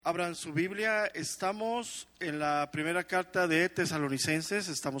Abran su Biblia, estamos en la primera carta de Tesalonicenses,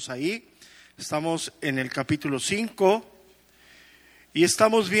 estamos ahí, estamos en el capítulo 5 y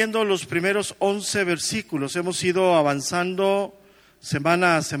estamos viendo los primeros 11 versículos. Hemos ido avanzando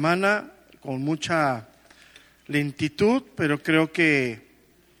semana a semana con mucha lentitud, pero creo que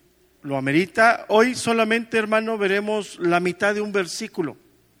lo amerita. Hoy solamente, hermano, veremos la mitad de un versículo.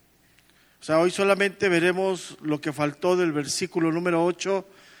 O sea, hoy solamente veremos lo que faltó del versículo número 8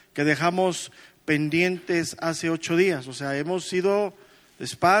 que dejamos pendientes hace 8 días. O sea, hemos ido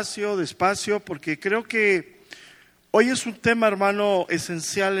despacio, porque creo que hoy es un tema, hermano,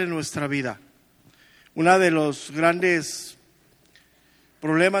 esencial en nuestra vida. Uno de los grandes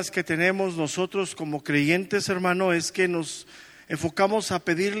problemas que tenemos nosotros como creyentes, hermano, es que nos enfocamos a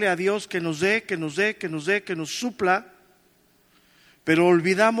pedirle a Dios que nos dé, que nos supla, pero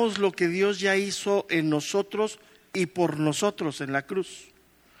olvidamos lo que Dios ya hizo en nosotros y por nosotros en la cruz.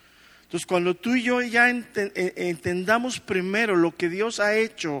 Entonces, cuando tú y yo ya entendamos primero lo que Dios ha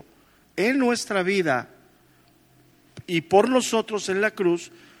hecho en nuestra vida y por nosotros en la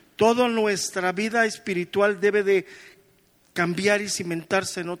cruz, toda nuestra vida espiritual debe de cambiar y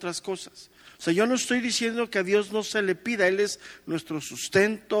cimentarse en otras cosas. O sea, yo no estoy diciendo que a Dios no se le pida, Él es nuestro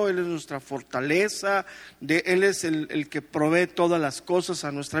sustento, Él es nuestra fortaleza, Él es el que provee todas las cosas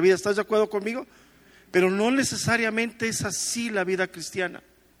a nuestra vida. ¿Estás de acuerdo conmigo? Pero no necesariamente es así la vida cristiana.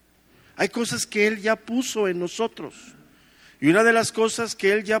 Hay cosas que Él ya puso en nosotros. Y una de las cosas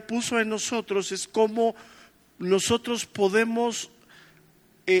que Él ya puso en nosotros es cómo nosotros podemos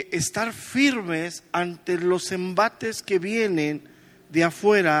estar firmes ante los embates que vienen de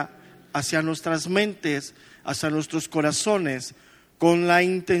afuera hacia nuestras mentes, hacia nuestros corazones, con la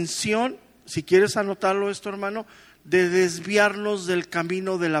intención, si quieres anotarlo esto, hermano, de desviarnos del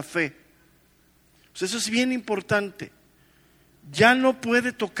camino de la fe. Pues eso es bien importante. Ya no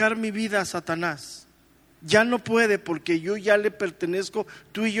puede tocar mi vida a Satanás. Ya no puede, porque yo ya le pertenezco,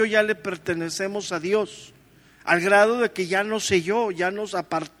 tú y yo ya le pertenecemos a Dios, al grado de que ya no selló, ya nos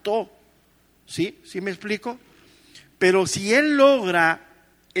apartó. ¿Sí? ¿Sí me explico? Pero si Él logra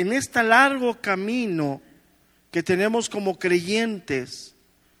en este largo camino que tenemos como creyentes,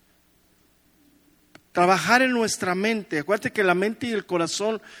 trabajar en nuestra mente. Acuérdate que la mente y el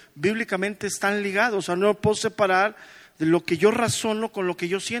corazón bíblicamente están ligados. O sea, no puedo separar de lo que yo razono con lo que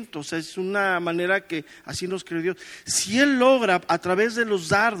yo siento. O sea, es una manera que así nos creó Dios. Si Él logra, a través de los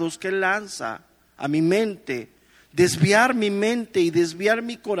dardos que Él lanza a mi mente, desviar mi mente y desviar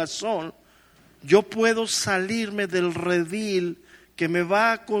mi corazón, yo puedo salirme del redil que me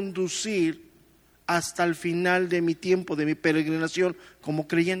va a conducir hasta el final de mi tiempo, de mi peregrinación como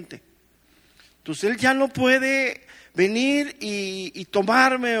creyente. Entonces Él ya no puede venir y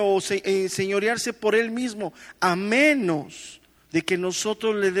tomarme o señorearse por Él mismo, a menos de que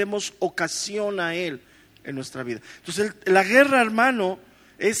nosotros le demos ocasión a Él en nuestra vida. Entonces la guerra, hermano,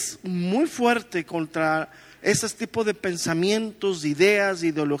 es muy fuerte contra esos tipos de pensamientos, de ideas, de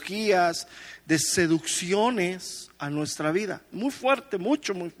ideologías, de seducciones a nuestra vida. Muy fuerte,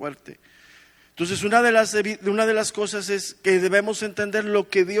 muy fuerte. Entonces una de las cosas es que debemos entender lo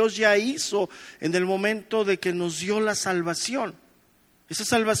que Dios ya hizo en el momento de que nos dio la salvación. Esa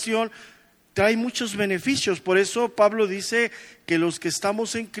salvación trae muchos beneficios. Por eso Pablo dice que los que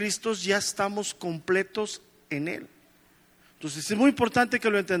estamos en Cristo ya estamos completos en Él. Entonces es muy importante que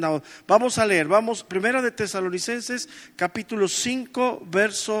lo entendamos. Vamos a leer, primera de Tesalonicenses capítulo 5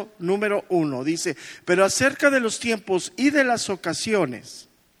 verso número 1. Dice: pero acerca de los tiempos y de las ocasiones,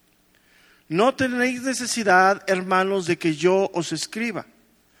 no tenéis necesidad, hermanos, de que yo os escriba,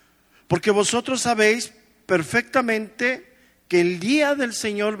 porque vosotros sabéis perfectamente que el día del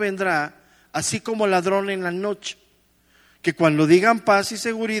Señor vendrá así como ladrón en la noche, que cuando digan paz y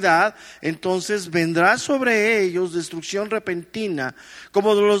seguridad, entonces vendrá sobre ellos destrucción repentina,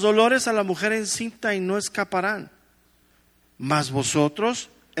 como los dolores a la mujer encinta, y no escaparán. Mas vosotros,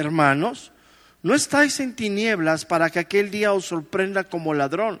 hermanos, no estáis en tinieblas para que aquel día os sorprenda como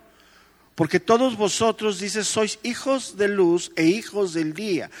ladrón. Porque todos vosotros, dice, sois hijos de luz e hijos del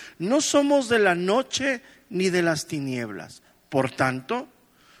día. No somos de la noche ni de las tinieblas. Por tanto,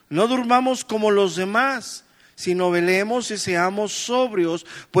 no durmamos como los demás, sino velemos y seamos sobrios.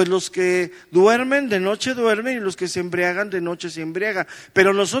 Pues los que duermen de noche duermen, y los que se embriagan de noche se embriagan.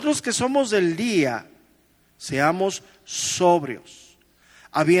 Pero nosotros que somos del día, seamos sobrios,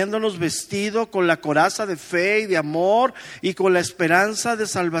 habiéndonos vestido con la coraza de fe y de amor, y con la esperanza de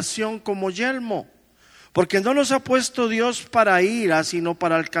salvación como yelmo. Porque no nos ha puesto Dios para ira, sino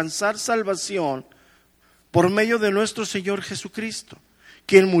para alcanzar salvación por medio de nuestro Señor Jesucristo,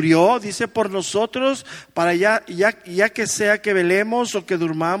 quien murió, dice, por nosotros, para ya que sea que velemos o que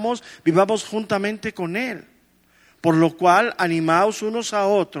durmamos, vivamos juntamente con Él. Por lo cual, animaos unos a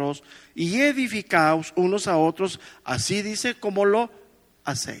otros y edificaos unos a otros, así dice como lo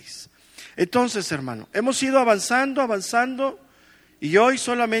hacéis. Entonces, hermano, hemos ido avanzando, y hoy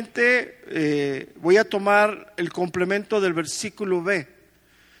solamente voy a tomar el complemento del versículo B,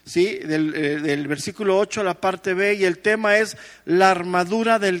 ¿sí? Del versículo 8 a la parte B, y el tema es la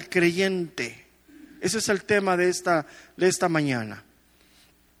armadura del creyente. Ese es el tema de esta mañana.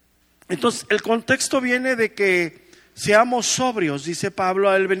 Entonces, el contexto viene de que seamos sobrios, dice Pablo,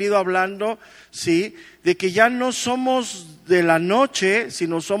 ha venido hablando, ¿sí?, de que ya no somos de la noche,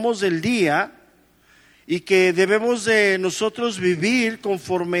 sino somos del día, y que debemos de nosotros vivir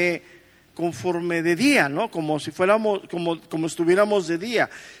conforme de día, ¿no? Como si fuéramos, como estuviéramos de día.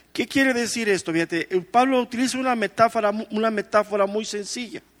 ¿Qué quiere decir esto? Fíjate, Pablo utiliza una metáfora muy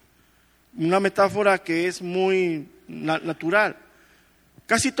sencilla, una metáfora que es muy natural.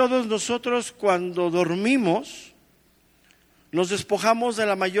 Casi todos nosotros cuando dormimos nos despojamos de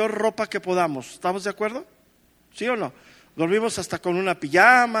la mayor ropa que podamos. ¿Estamos de acuerdo? ¿Sí o no? Dormimos hasta con una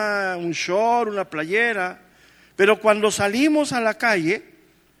pijama, un short, una playera. Pero cuando salimos a la calle,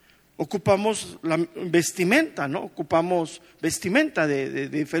 ocupamos la vestimenta, ¿no? Ocupamos vestimenta de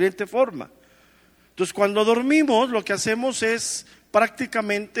diferente forma. Entonces, cuando dormimos, lo que hacemos es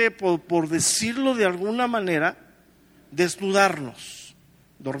prácticamente, por decirlo de alguna manera, desnudarnos,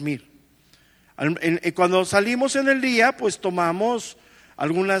 dormir. Cuando salimos en el día, pues tomamos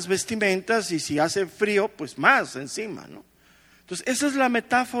algunas vestimentas, y si hace frío, pues más encima, ¿no? Entonces, esa es la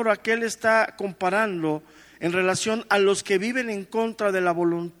metáfora que él está comparando en relación a los que viven en contra de la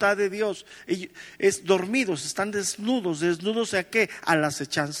voluntad de Dios. Es dormidos, están desnudos ¿a qué? A las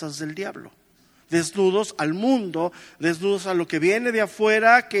acechanzas del diablo. Desnudos al mundo, desnudos a lo que viene de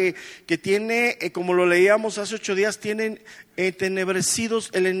afuera, que tiene, como lo leíamos hace 8 días, tienen entenebrecidos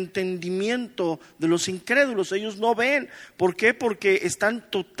el entendimiento de los incrédulos. Ellos no ven. ¿Por qué? Porque están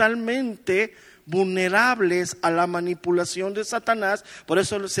totalmente vulnerables a la manipulación de Satanás. Por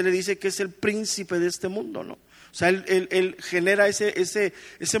eso se le dice que es el príncipe de este mundo, ¿no? O sea, él genera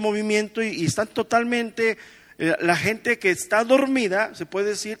ese movimiento, y están totalmente... La gente que está dormida, se puede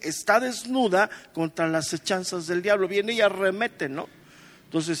decir, está desnuda contra las acechanzas del diablo. Viene y arremete, ¿no?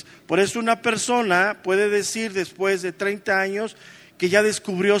 Entonces, por eso una persona puede decir después de 30 años que ya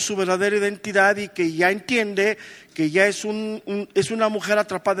descubrió su verdadera identidad y que ya entiende que ya es una mujer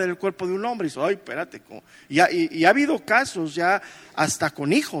atrapada en el cuerpo de un hombre. Y dice, ay, espérate. Y ha habido casos ya hasta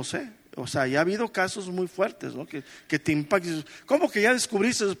con hijos, O sea, ya ha habido casos muy fuertes, ¿no? Que te impactan. ¿Cómo que ya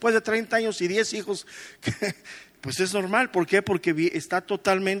descubriste después de 30 años y 10 hijos? Pues es normal. ¿Por qué? Porque está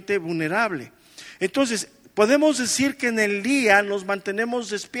totalmente vulnerable. Entonces, podemos decir que en el día nos mantenemos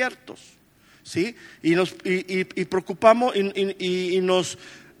despiertos, ¿sí? Y preocupamos y nos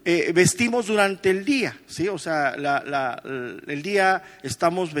vestimos durante el día, ¿sí? O sea, el día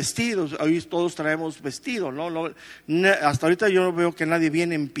estamos vestidos, hoy todos traemos vestido, ¿no? Hasta ahorita yo no veo que nadie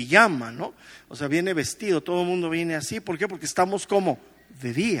viene en pijama, ¿no? O sea, viene vestido, todo el mundo viene así. ¿Por qué? Porque estamos como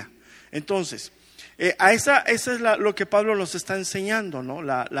de día. Entonces, esa es lo que Pablo nos está enseñando, ¿no?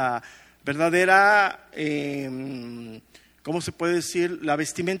 La verdadera... ¿cómo se puede decir? La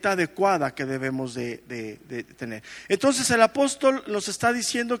vestimenta adecuada que debemos de tener. Entonces el apóstol nos está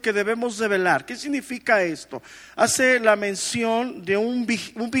diciendo que debemos de velar. ¿Qué significa esto? Hace la mención de un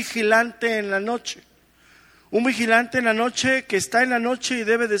vigilante en la noche. Un vigilante en la noche que está en la noche y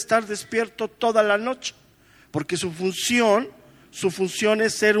debe de estar despierto toda la noche. Porque su función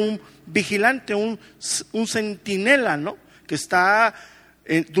es ser un vigilante, un centinela, ¿no? Que está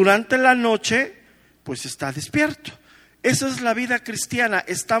durante la noche, pues está despierto. Esa es la vida cristiana.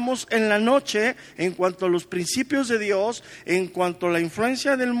 Estamos en la noche en cuanto a los principios de Dios, en cuanto a la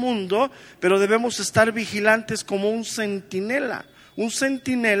influencia del mundo, pero debemos estar vigilantes como un centinela. Un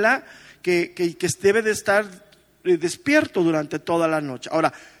centinela que debe de estar despierto durante toda la noche.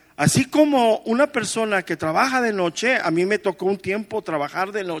 Ahora, así como una persona que trabaja de noche, a mí me tocó un tiempo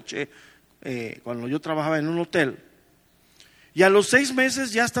trabajar de noche, cuando yo trabajaba en un hotel. Y a los 6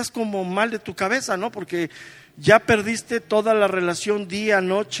 meses ya estás como mal de tu cabeza, ¿no? Porque ya perdiste toda la relación día,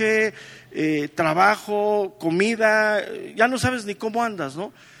 noche, trabajo, comida, ya no sabes ni cómo andas,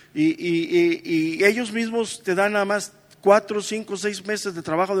 ¿no? Y ellos mismos te dan nada más 4, 5, 6 meses de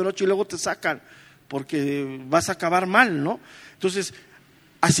trabajo de noche y luego te sacan porque vas a acabar mal, ¿no? Entonces,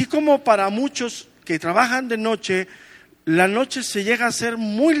 así como para muchos que trabajan de noche, la noche se llega a ser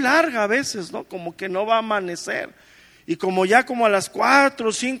muy larga a veces, ¿no? Como que no va a amanecer. Y como ya como a las 4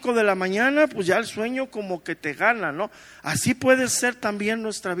 o 5 de la mañana, pues ya el sueño como que te gana, ¿no? Así puede ser también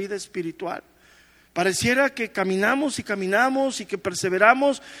nuestra vida espiritual. Pareciera que caminamos y caminamos y que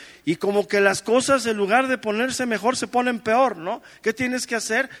perseveramos y como que las cosas en lugar de ponerse mejor se ponen peor, ¿no? ¿Qué tienes que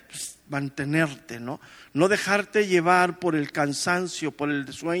hacer? Pues mantenerte, ¿no? No dejarte llevar por el cansancio, por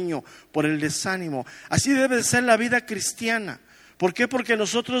el sueño, por el desánimo. Así debe de ser la vida cristiana. ¿Por qué? Porque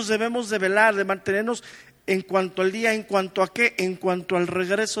nosotros debemos de velar, de mantenernos en cuanto al día, ¿en cuanto a qué? En cuanto al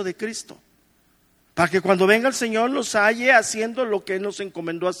regreso de Cristo. Para que cuando venga el Señor nos halle haciendo lo que Él nos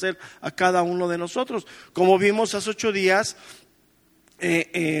encomendó hacer a cada uno de nosotros. Como vimos hace 8 días,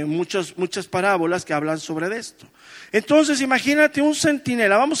 muchas parábolas que hablan sobre esto. Entonces imagínate un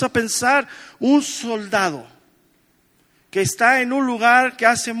centinela, vamos a pensar un soldado que está en un lugar que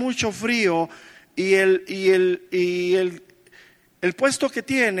hace mucho frío y el puesto que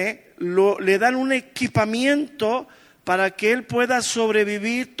tiene le dan un equipamiento para que él pueda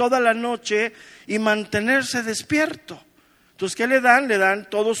sobrevivir toda la noche y mantenerse despierto. Entonces, ¿qué le dan? Le dan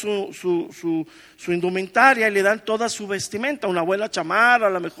todo su indumentaria y le dan toda su vestimenta, una buena chamarra,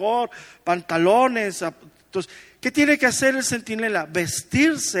 a lo mejor, pantalones. Entonces, ¿qué tiene que hacer el centinela?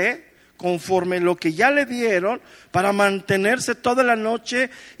 Vestirse conforme lo que ya le dieron para mantenerse toda la noche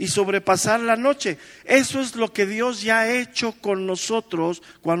y sobrepasar la noche. Eso es lo que Dios ya ha hecho con nosotros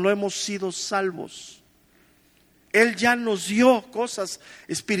cuando hemos sido salvos. Él ya nos dio cosas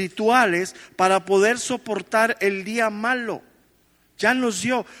espirituales para poder soportar el día malo. Ya nos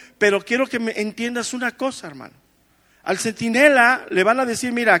dio. Pero quiero que me entiendas una cosa, hermano. Al centinela le van a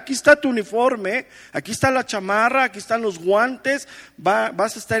decir, mira, aquí está tu uniforme, aquí está la chamarra, aquí están los guantes,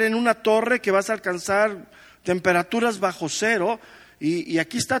 vas a estar en una torre que vas a alcanzar temperaturas bajo cero, y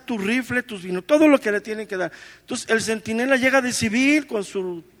aquí está tu rifle, tus vinos, todo lo que le tienen que dar. Entonces el centinela llega de civil con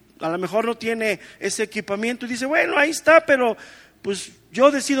a lo mejor no tiene ese equipamiento y dice, bueno, ahí está, pero pues yo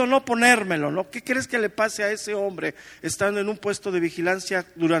decido no ponérmelo, ¿no? ¿Qué crees que le pase a ese hombre estando en un puesto de vigilancia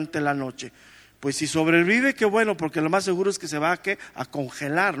durante la noche? Pues si sobrevive, qué bueno, porque lo más seguro es que se va a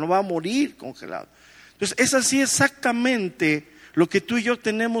congelar, no va a morir congelado. Entonces es así exactamente lo que tú y yo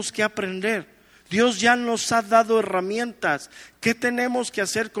tenemos que aprender. Dios ya nos ha dado herramientas. ¿Qué tenemos que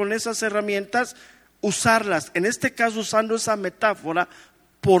hacer con esas herramientas? Usarlas. En este caso, usando esa metáfora,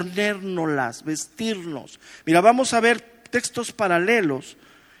 ponérnoslas, vestirnos. Mira, vamos a ver textos paralelos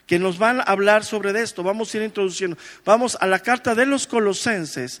que nos van a hablar sobre esto. Vamos a ir introduciendo. Vamos a la carta de los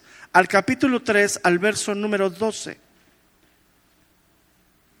Colosenses, al capítulo 3, al verso número 12.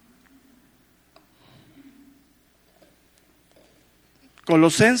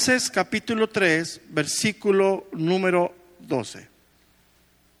 Colosenses capítulo 3, versículo número 12.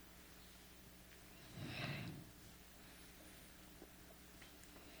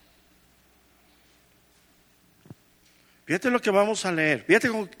 Fíjate lo que vamos a leer. Fíjate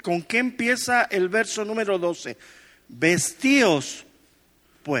con qué empieza el verso número 12. Vestíos,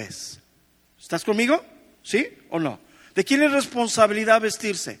 pues. ¿Estás conmigo? ¿Sí o no? ¿De quién es responsabilidad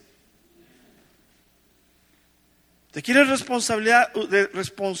vestirse? ¿De quién es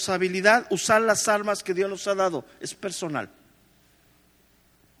responsabilidad usar las armas que Dios nos ha dado? Es personal.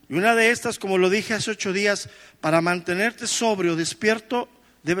 Y una de estas, como lo dije hace 8 días, para mantenerte sobrio, despierto,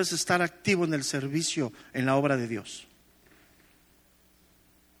 debes estar activo en el servicio, en la obra de Dios.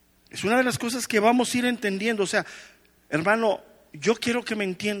 Es una de las cosas que vamos a ir entendiendo. O sea, hermano, yo quiero que me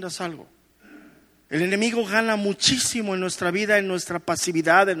entiendas algo. El enemigo gana muchísimo en nuestra vida, en nuestra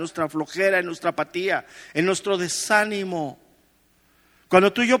pasividad, en nuestra flojera, en nuestra apatía, en nuestro desánimo.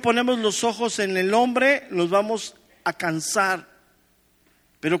 Cuando tú y yo ponemos los ojos en el hombre, nos vamos a cansar.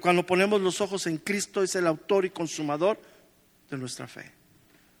 Pero cuando ponemos los ojos en Cristo, es el autor y consumador de nuestra fe.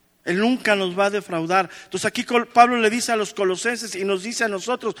 Él nunca nos va a defraudar. Entonces aquí Pablo le dice a los colosenses y nos dice a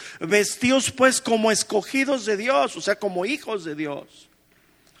nosotros, vestíos pues como escogidos de Dios, o sea, como hijos de Dios,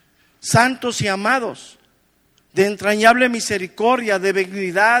 santos y amados, de entrañable misericordia, de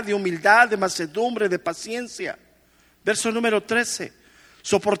benignidad, de humildad, de mansedumbre, de paciencia. Verso número 13.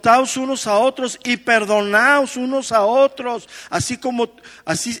 Soportaos unos a otros y perdonaos unos a otros,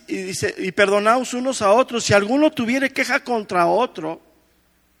 y perdonaos unos a otros. Si alguno tuviere queja contra otro,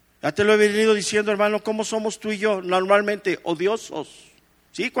 ya te lo he venido diciendo, hermano, ¿cómo somos tú y yo normalmente? Odiosos.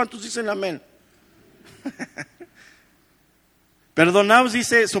 ¿Sí? ¿Cuántos dicen amén? Perdonaos,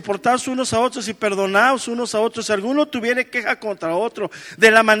 dice, soportaos unos a otros y perdonaos unos a otros. Si alguno tuviere queja contra otro, de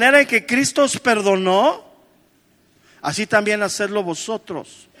la manera en que Cristo os perdonó, así también hacedlo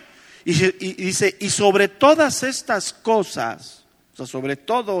vosotros. Y dice, y sobre todas estas cosas, o sea, sobre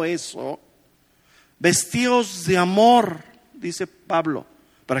todo eso, vestíos de amor, dice Pablo.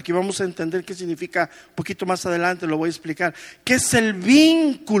 pero aquí vamos a entender qué significa un poquito más adelante, lo voy a explicar. ¿Qué es el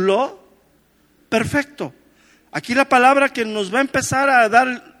vínculo perfecto? Aquí la palabra que nos va a empezar a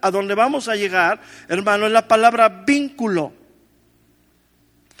dar a donde vamos a llegar, hermano, es la palabra vínculo.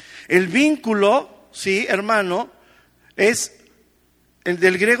 El vínculo, sí, hermano, es,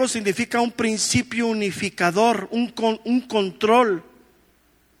 del griego significa un principio unificador, un control,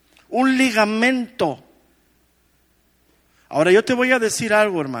 un ligamento. Ahora yo te voy a decir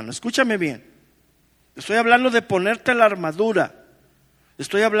algo, hermano, escúchame bien. Estoy hablando de ponerte la armadura.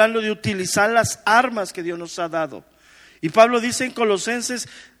 Estoy hablando de utilizar las armas que Dios nos ha dado. Y Pablo dice en Colosenses,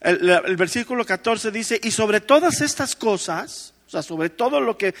 el versículo 14 dice, y sobre todas estas cosas, o sea, sobre todo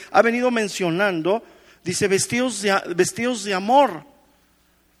lo que ha venido mencionando, dice vestidos de amor.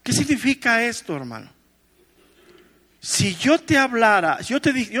 ¿Qué significa esto, hermano? Si yo te hablara, yo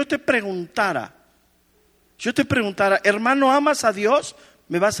te preguntara, hermano, ¿amas a Dios?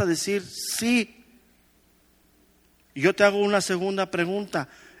 Me vas a decir sí. Y yo te hago una segunda pregunta.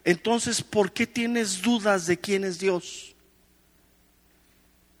 Entonces, ¿por qué tienes dudas de quién es Dios?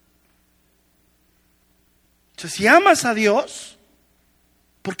 O sea, si amas a Dios,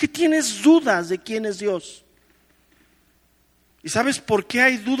 ¿por qué tienes dudas de quién es Dios? ¿Y sabes por qué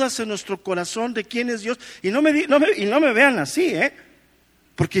hay dudas en nuestro corazón de quién es Dios? Y no me vean así,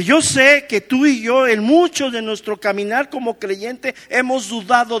 porque yo sé que tú y yo en mucho de nuestro caminar como creyente hemos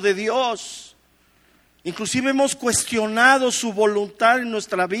dudado de Dios. Inclusive hemos cuestionado su voluntad en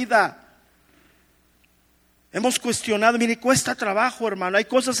nuestra vida. Hemos cuestionado, mire, cuesta trabajo, hermano. Hay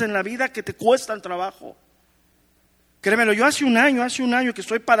cosas en la vida que te cuestan trabajo. Créemelo, yo hace un año que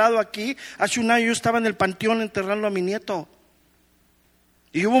estoy parado aquí, hace un año yo estaba en el panteón enterrando a mi nieto.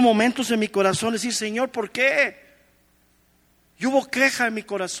 Y hubo momentos en mi corazón de decir, Señor, ¿por qué? Y hubo queja en mi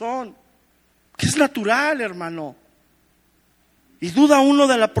corazón, que es natural, hermano. Y duda uno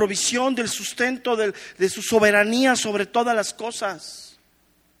de la provisión, del sustento, de su soberanía sobre todas las cosas.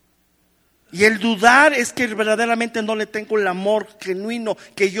 Y el dudar es que verdaderamente no le tengo el amor genuino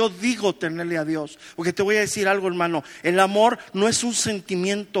que yo digo tenerle a Dios. Porque te voy a decir algo, hermano, el amor no es un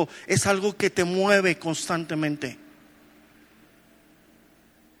sentimiento, es algo que te mueve constantemente.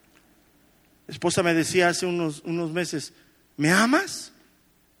 Mi esposa me decía hace unos meses, ¿me amas?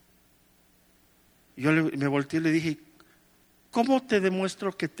 Y yo me volteé y le dije, ¿cómo te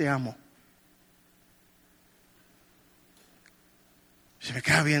demuestro que te amo? Se me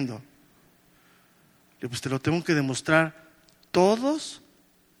queda viendo. Le digo, pues te lo tengo que demostrar todos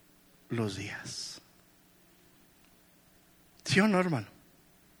los días. ¿Sí o no, hermano?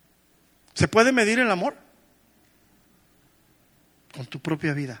 ¿Se puede medir el amor? Con tu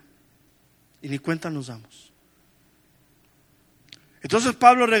propia vida. Y ni cuenta nos damos. Entonces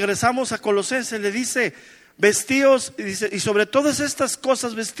Pablo, regresamos a Colosenses, le dice, vestidos, y sobre todas estas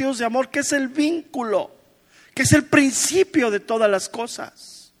cosas, vestidos de amor, que es el vínculo, que es el principio de todas las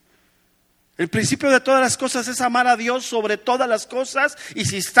cosas. El principio de todas las cosas es amar a Dios sobre todas las cosas, y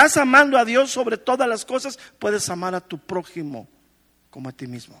si estás amando a Dios sobre todas las cosas, puedes amar a tu prójimo como a ti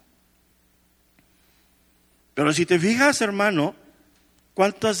mismo. Pero si te fijas, hermano,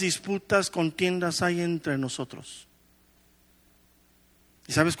 ¿cuántas disputas, contiendas hay entre nosotros?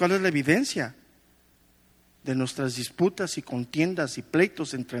 ¿Y sabes cuál es la evidencia de nuestras disputas y contiendas y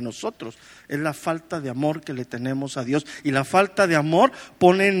pleitos entre nosotros? Es la falta de amor que le tenemos a Dios. Y la falta de amor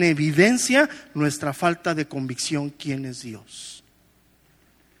pone en evidencia nuestra falta de convicción quién es Dios.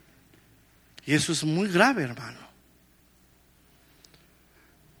 Y eso es muy grave, hermano.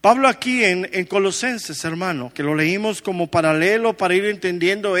 Pablo aquí en Colosenses, hermano, que lo leímos como paralelo para ir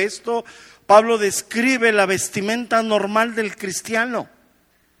entendiendo esto, Pablo describe la vestimenta normal del cristiano.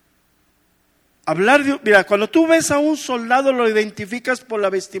 Mira, cuando tú ves a un soldado lo identificas por la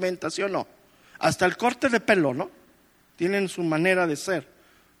vestimenta, ¿sí o no? Hasta el corte de pelo, ¿no? Tienen su manera de ser.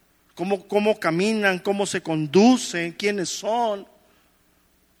 Cómo caminan, cómo se conducen, quiénes son.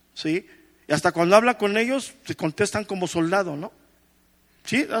 ¿Sí? Y hasta cuando habla con ellos, se contestan como soldado, ¿no?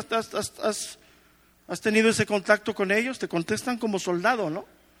 ¿Sí? ¿Has tenido ese contacto con ellos? Te contestan como soldado, ¿no?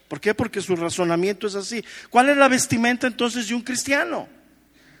 ¿Por qué? Porque su razonamiento es así. ¿Cuál es la vestimenta entonces de un cristiano?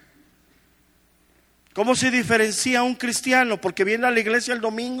 ¿Cómo se diferencia un cristiano? ¿Porque viene a la iglesia el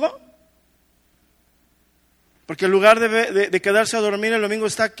domingo? ¿Porque en lugar de quedarse a dormir el domingo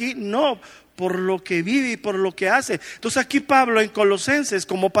está aquí? No, por lo que vive y por lo que hace. Entonces aquí Pablo en Colosenses,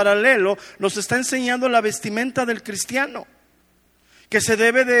 como paralelo, nos está enseñando la vestimenta del cristiano, que se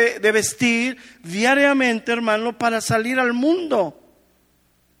debe de vestir diariamente, hermano, para salir al mundo.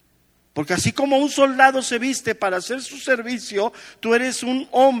 Porque así como un soldado se viste para hacer su servicio, tú eres un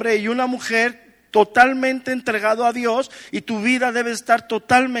hombre y una mujer totalmente entregado a Dios y tu vida debe estar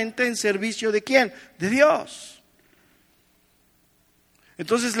totalmente en servicio ¿de quién? De Dios.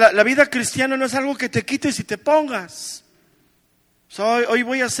 Entonces la vida cristiana no es algo que te quites y te pongas. O sea, hoy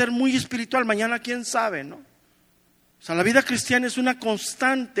voy a ser muy espiritual, mañana quién sabe, ¿no? O sea, la vida cristiana es una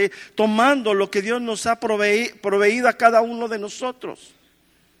constante tomando lo que Dios nos ha proveído a cada uno de nosotros.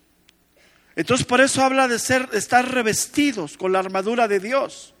 Entonces por eso habla de estar revestidos con la armadura de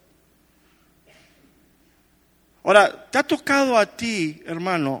Dios. Ahora, ¿te ha tocado a ti,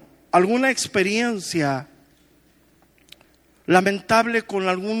 hermano, alguna experiencia lamentable con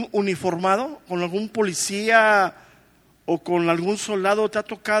algún uniformado, con algún policía o con algún soldado? ¿Te ha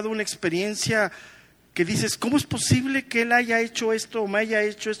tocado una experiencia que dices, ¿cómo es posible que él haya hecho esto o me haya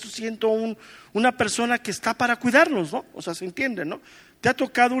hecho esto siendo una persona que está para cuidarnos, ¿no? O sea, se entiende, ¿no? ¿Te ha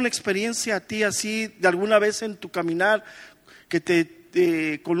tocado una experiencia a ti así de alguna vez en tu caminar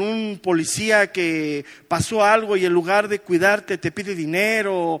que con un policía que pasó algo y en lugar de cuidarte te pide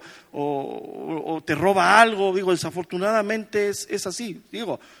dinero o te roba algo? Digo, desafortunadamente es así.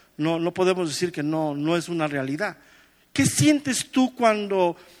 Digo, no podemos decir que no es una realidad. ¿Qué sientes tú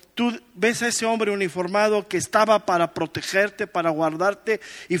cuando tú ves a ese hombre uniformado que estaba para protegerte, para guardarte,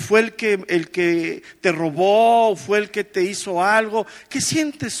 y fue el que te robó, fue el que te hizo algo? ¿Qué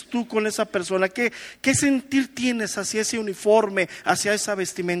sientes tú con esa persona? ¿Qué sentir tienes hacia ese uniforme, hacia esa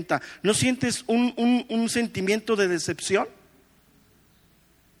vestimenta? ¿No sientes un sentimiento de decepción?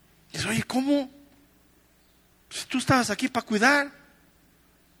 Dices, oye, ¿cómo? Si tú estabas aquí para cuidar.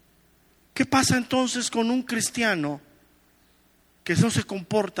 ¿Qué pasa entonces con un cristiano que no se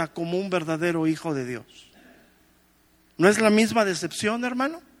comporta como un verdadero hijo de Dios? ¿No es la misma decepción,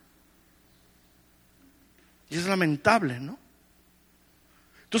 hermano? Y es lamentable, ¿no?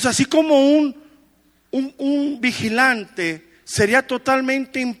 Entonces, así como un vigilante sería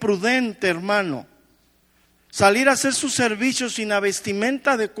totalmente imprudente, hermano, salir a hacer su servicio sin la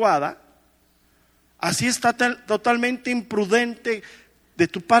vestimenta adecuada, así está totalmente imprudente de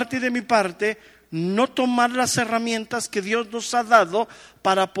tu parte y de mi parte no tomar las herramientas que Dios nos ha dado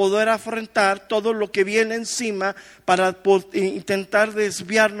para poder afrontar todo lo que viene encima, para intentar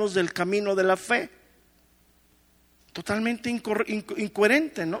desviarnos del camino de la fe. Totalmente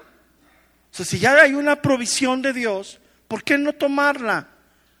incoherente, ¿no? O sea, si ya hay una provisión de Dios, ¿por qué no tomarla?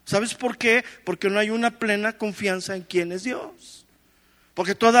 ¿Sabes por qué? Porque no hay una plena confianza en quién es Dios.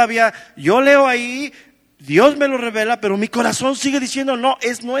 Porque todavía yo leo ahí, Dios me lo revela, pero mi corazón sigue diciendo, no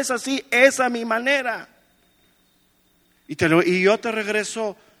es así, es a mi manera. Y yo te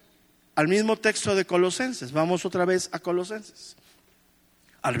regreso al mismo texto de Colosenses. Vamos otra vez a Colosenses,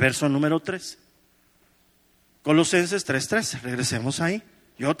 al verso número 13. Colosenses 3:13, regresemos ahí.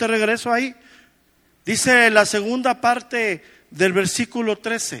 Yo te regreso ahí. Dice la segunda parte del versículo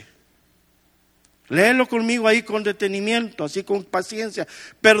 13. Léelo conmigo ahí con detenimiento, así con paciencia.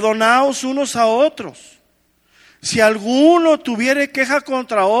 Perdonaos unos a otros. Si alguno tuviere queja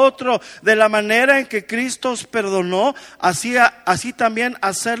contra otro, de la manera en que Cristo os perdonó, así también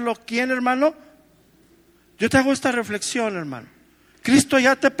hacerlo. ¿Quién, hermano? Yo te hago esta reflexión, hermano. ¿Cristo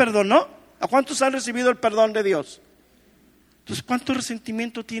ya te perdonó? ¿A cuántos han recibido el perdón de Dios? Entonces, ¿cuánto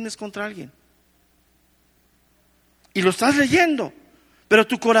resentimiento tienes contra alguien? Y lo estás leyendo, pero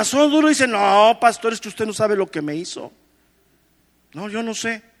tu corazón duro dice, no, pastor, es que usted no sabe lo que me hizo. No, yo no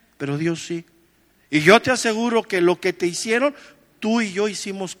sé, pero Dios sí. Y yo te aseguro que lo que te hicieron, tú y yo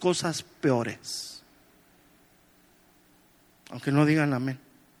hicimos cosas peores. Aunque no digan amén.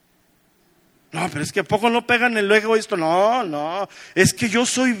 No, pero es que ¿a poco no pegan el luego esto? No, es que yo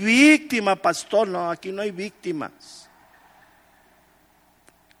soy víctima, pastor. No, aquí no hay víctimas.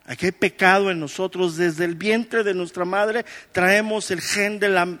 Aquí hay pecado en nosotros. Desde el vientre de nuestra madre traemos el gen de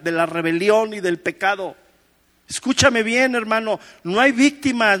la rebelión y del pecado. Escúchame bien, hermano, no hay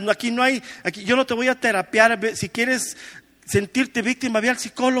víctimas, aquí yo no te voy a terapiar. Si quieres sentirte víctima, ve al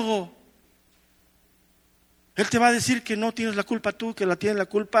psicólogo. Él te va a decir que no tienes la culpa tú, que la tienen la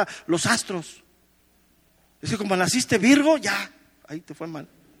culpa los astros. Es que como naciste Virgo, ya, ahí te fue mal.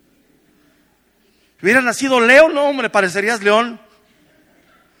 Si hubieras nacido Leo, no, hombre, parecerías león.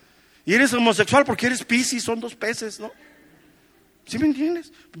 Y eres homosexual porque eres Piscis, son 2 peces, ¿no? ¿Sí me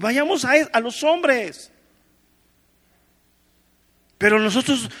entiendes? Vayamos a los hombres. Pero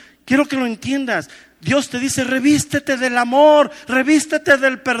nosotros, quiero que lo entiendas, Dios te dice, revístete del amor, revístete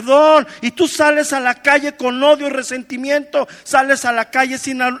del perdón. Y tú sales a la calle con odio y resentimiento, sales a la calle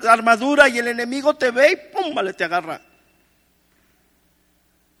sin armadura y el enemigo te ve y pum, vale, te agarra.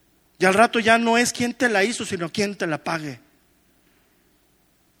 Y al rato ya no es quien te la hizo, sino quien te la pague.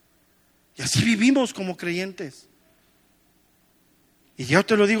 Y así vivimos como creyentes. Y yo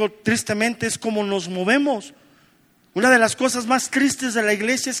te lo digo tristemente, es como nos movemos. Una de las cosas más tristes de la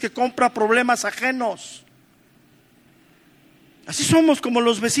iglesia es que compra problemas ajenos. Así somos como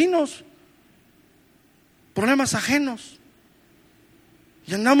los vecinos. Problemas ajenos.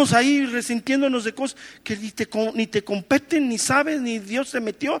 Y andamos ahí resintiéndonos de cosas que ni te competen, ni sabes, ni Dios se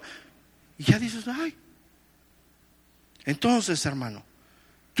metió. Y ya dices, ay. Entonces, hermano,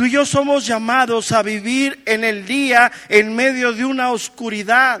 tú y yo somos llamados a vivir en el día en medio de una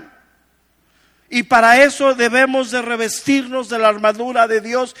oscuridad. Y para eso debemos de revestirnos de la armadura de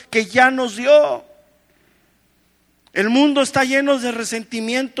Dios que ya nos dio. El mundo está lleno de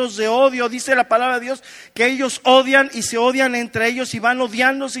resentimientos, de odio. Dice la palabra de Dios que ellos odian y se odian entre ellos y van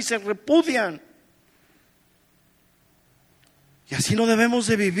odiándose y se repudian. Y así no debemos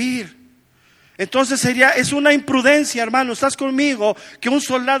de vivir. Entonces es una imprudencia, hermano, ¿estás conmigo? Que un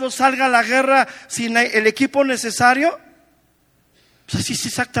soldado salga a la guerra sin el equipo necesario. Pues así es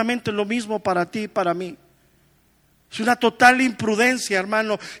exactamente lo mismo para ti y para mí. Es una total imprudencia,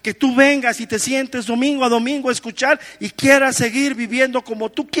 hermano, que tú vengas y te sientes domingo a domingo a escuchar y quieras seguir viviendo como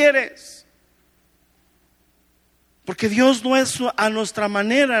tú quieres. Porque Dios no es a nuestra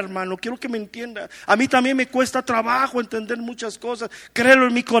manera, hermano. Quiero que me entienda. A mí también me cuesta trabajo entender muchas cosas. Créelo,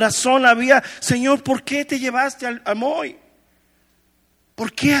 en mi corazón había, Señor, ¿por qué te llevaste a Moy?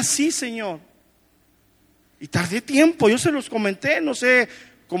 ¿Por qué así, Señor? Y tardé tiempo, yo se los comenté, no sé,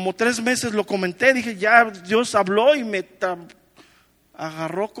 como 3 meses lo comenté. Dije, ya Dios habló y me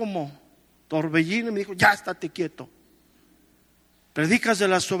agarró como torbellino y me dijo, ya estate quieto. Predicas de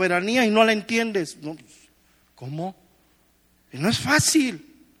la soberanía y no la entiendes. No, ¿cómo? Y no es fácil.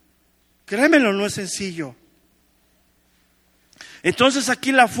 Créemelo, no es sencillo. Entonces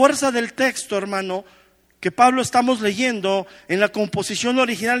aquí la fuerza del texto, hermano, que Pablo estamos leyendo en la composición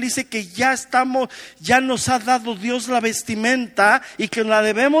original, dice que ya nos ha dado Dios la vestimenta y que la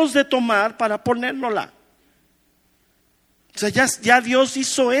debemos de tomar para ponérnosla. O sea, ya Dios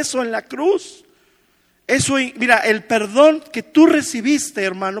hizo eso en la cruz. Eso, mira, el perdón que tú recibiste,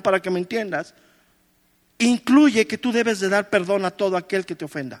 hermano, para que me entiendas, incluye que tú debes de dar perdón a todo aquel que te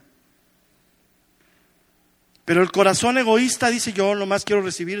ofenda. Pero el corazón egoísta dice, yo nomás quiero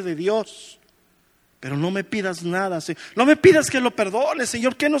recibir de Dios. Pero no me pidas nada, Señor. No me pidas que lo perdones,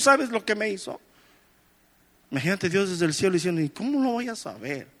 Señor. ¿Qué no sabes lo que me hizo? Imagínate Dios desde el cielo diciendo, ¿y cómo lo voy a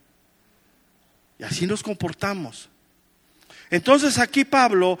saber? Y así nos comportamos. Entonces aquí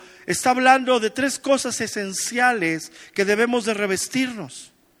Pablo está hablando de 3 cosas esenciales que debemos de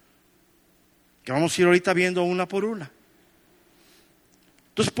revestirnos, que vamos a ir ahorita viendo una por una.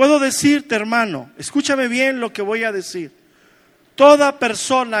 Entonces puedo decirte, hermano, escúchame bien lo que voy a decir. Toda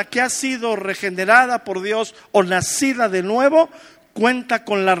persona que ha sido regenerada por Dios o nacida de nuevo cuenta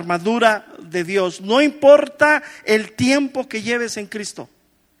con la armadura de Dios. No importa el tiempo que lleves en Cristo.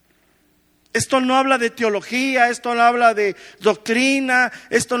 Esto no habla de teología, esto no habla de doctrina,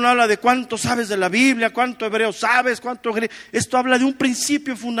 esto no habla de cuánto sabes de la Biblia, cuánto hebreo sabes, cuánto griego. Esto habla de un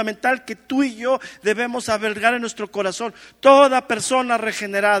principio fundamental que tú y yo debemos albergar en nuestro corazón. Toda persona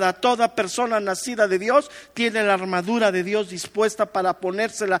regenerada, toda persona nacida de Dios tiene la armadura de Dios dispuesta para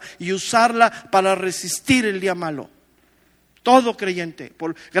ponérsela y usarla para resistir el día malo. Todo creyente,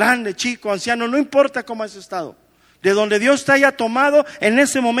 por grande, chico, anciano, no importa cómo has estado. De donde Dios te haya tomado, en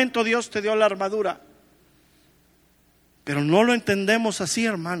ese momento Dios te dio la armadura. Pero no lo entendemos así,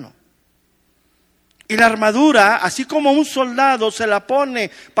 hermano. Y la armadura, así como un soldado se la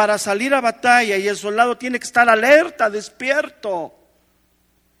pone para salir a batalla y el soldado tiene que estar alerta, despierto.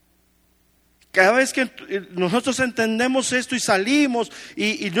 Cada vez que nosotros entendemos esto y salimos,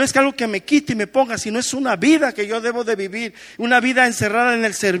 y no es que algo que me quite y me ponga, sino es una vida que yo debo de vivir. Una vida encerrada en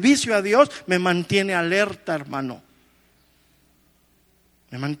el servicio a Dios me mantiene alerta, hermano.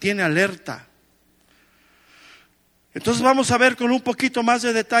 Me mantiene alerta. Entonces vamos a ver con un poquito más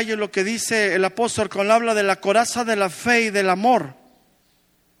de detalle lo que dice el apóstol cuando habla de la coraza de la fe y del amor.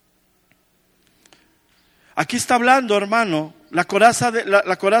 Aquí está hablando, hermano, la coraza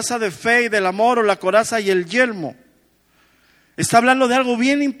de fe y del amor, o la coraza y el yelmo. Está hablando de algo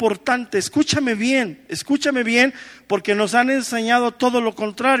bien importante. Escúchame bien, porque nos han enseñado todo lo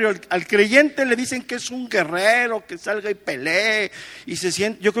contrario. Al creyente le dicen que es un guerrero, que salga y pelee y se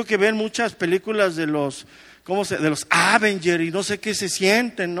siente. Yo creo que ven muchas películas de los Avengers y no sé qué se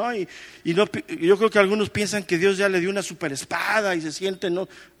sienten, ¿no? Y no, yo creo que algunos piensan que Dios ya le dio una super espada y se sienten, no,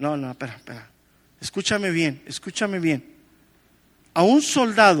 espera. Escúchame bien. A un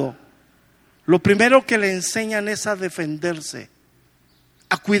soldado, lo primero que le enseñan es a defenderse,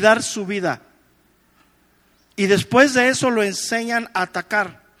 a cuidar su vida. Y después de eso lo enseñan a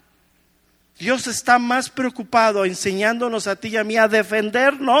atacar. Dios está más preocupado enseñándonos a ti y a mí a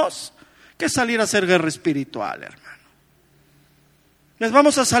defendernos que salir a hacer guerra espiritual, hermano. Les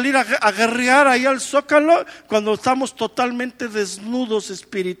vamos a salir a guerrear ahí al Zócalo cuando estamos totalmente desnudos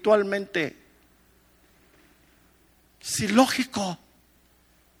espiritualmente. Es ilógico.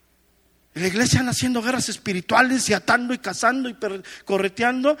 En la iglesia están haciendo guerras espirituales y atando y cazando y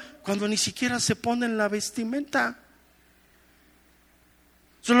correteando cuando ni siquiera se ponen la vestimenta.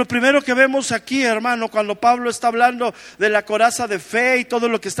 Eso es lo primero que vemos aquí, hermano, cuando Pablo está hablando de la coraza de fe y todo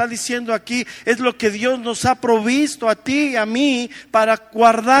lo que está diciendo aquí, es lo que Dios nos ha provisto a ti y a mí para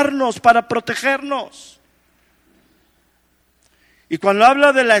guardarnos, para protegernos. Y cuando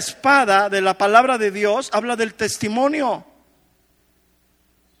habla de la espada, de la palabra de Dios, habla del testimonio.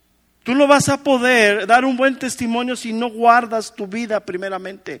 Tú no vas a poder dar un buen testimonio si no guardas tu vida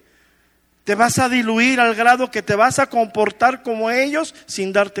primeramente. Te vas a diluir al grado que te vas a comportar como ellos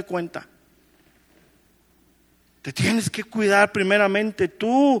sin darte cuenta. Te tienes que cuidar primeramente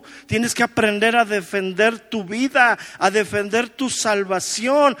tú. Tienes que aprender a defender tu vida, a defender tu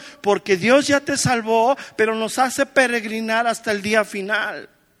salvación, porque Dios ya te salvó, pero nos hace peregrinar hasta el día final.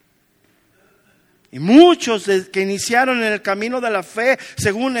 Y muchos que iniciaron en el camino de la fe,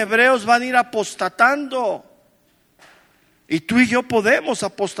 según Hebreos, van a ir apostatando. Y tú y yo podemos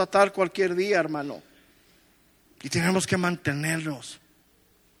apostatar cualquier día, hermano. Y tenemos que mantenernos.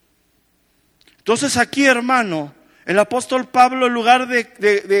 Entonces aquí, hermano, el apóstol Pablo, en lugar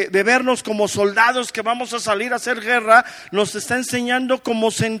de vernos como soldados que vamos a salir a hacer guerra, nos está enseñando como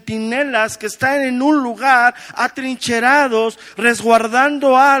centinelas que están en un lugar atrincherados,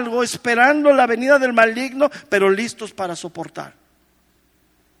 resguardando algo, esperando la venida del maligno, pero listos para soportar.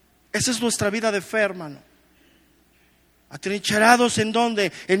 Esa es nuestra vida de fe, hermano. Atrincherados en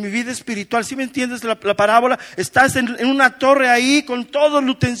donde, en mi vida espiritual, ¿sí me entiendes la parábola? Estás en una torre ahí con todo el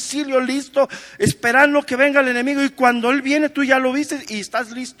utensilio listo, esperando que venga el enemigo, y cuando él viene tú ya lo viste y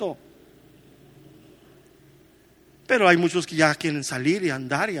estás listo. Pero hay muchos que ya quieren salir y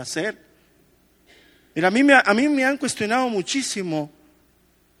andar y hacer. Mira, a mí me han cuestionado muchísimo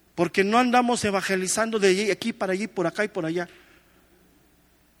porque no andamos evangelizando de aquí para allí, por acá y por allá.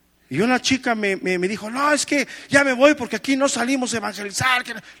 Y una chica me dijo, no, es que ya me voy porque aquí no salimos a evangelizar.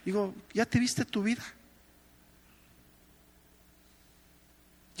 Digo, ¿ya te viste tu vida?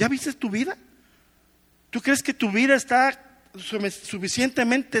 ¿Ya viste tu vida? ¿Tú crees que tu vida está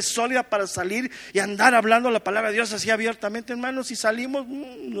suficientemente sólida para salir y andar hablando la palabra de Dios así abiertamente, hermanos? Si salimos,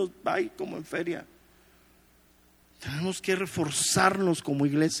 nos va ahí como en feria. Tenemos que reforzarnos como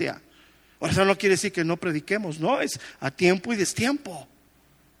iglesia. Ahora, eso no quiere decir que no prediquemos, no, es a tiempo y destiempo.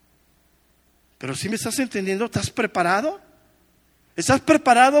 Pero si me estás entendiendo, ¿estás preparado? ¿Estás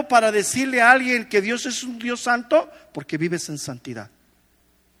preparado para decirle a alguien que Dios es un Dios santo? Porque vives en santidad.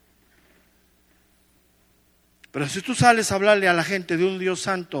 Pero si tú sales a hablarle a la gente de un Dios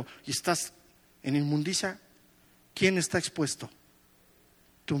santo y estás en inmundicia, ¿quién está expuesto?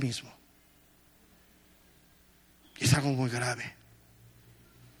 Tú mismo. Y es algo muy grave.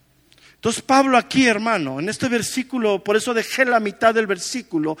 Entonces Pablo aquí, hermano, en este versículo, por eso dejé la mitad del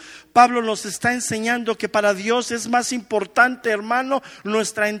versículo, Pablo nos está enseñando que para Dios es más importante, hermano,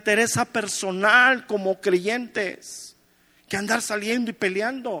 nuestra entereza personal como creyentes, que andar saliendo y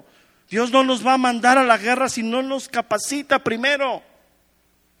peleando. Dios no nos va a mandar a la guerra si no nos capacita primero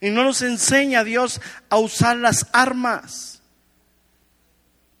y no nos enseña a Dios a usar las armas.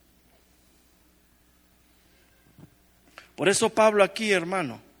 Por eso Pablo aquí,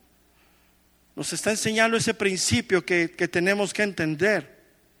 hermano, nos está enseñando ese principio que tenemos que entender,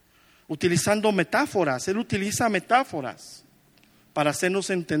 utilizando metáforas. Él utiliza metáforas para hacernos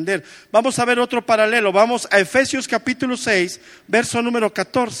entender. Vamos a ver otro paralelo. Vamos a Efesios capítulo 6, verso número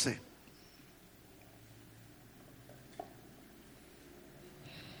 14.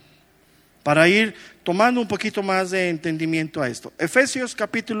 Para ir tomando un poquito más de entendimiento a esto. Efesios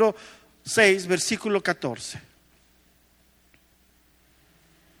capítulo 6, versículo 14.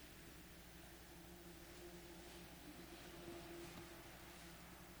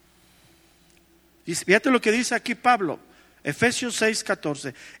 Fíjate lo que dice aquí Pablo, Efesios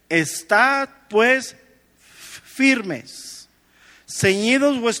 6:14. Estad pues firmes,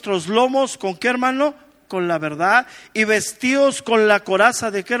 ceñidos vuestros lomos, ¿con qué, hermano? Con la verdad, y vestidos con la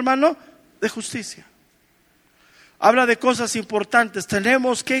coraza de qué, hermano? De justicia. Habla de cosas importantes.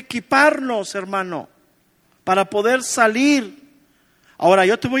 Tenemos que equiparnos, hermano, para poder salir. Ahora,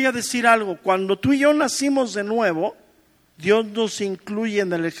 yo te voy a decir algo. Cuando tú y yo nacimos de nuevo, Dios nos incluye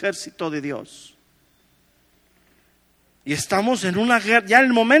en el ejército de Dios. Y estamos en una guerra. Ya en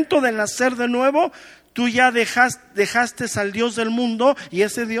el momento de nacer de nuevo, tú ya dejaste al Dios del mundo, y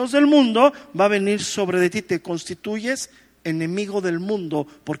ese Dios del mundo va a venir sobre de ti. Te constituyes enemigo del mundo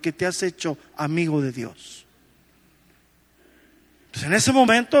porque te has hecho amigo de Dios. Pues en ese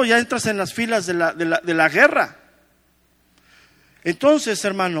momento ya entras en las filas de la guerra. Entonces,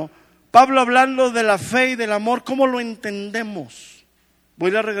 hermano, Pablo hablando de la fe y del amor, ¿cómo lo entendemos?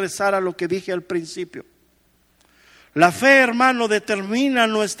 Voy a regresar a lo que dije al principio. La fe, hermano, determina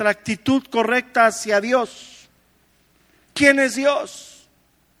nuestra actitud correcta hacia Dios. ¿Quién es Dios?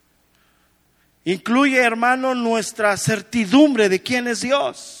 Incluye, hermano, nuestra certidumbre de quién es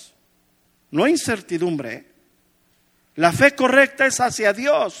Dios. No incertidumbre, ¿eh? La fe correcta es hacia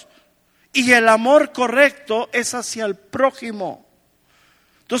Dios y el amor correcto es hacia el prójimo.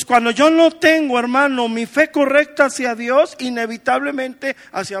 Entonces, cuando yo no tengo, hermano, mi fe correcta hacia Dios, inevitablemente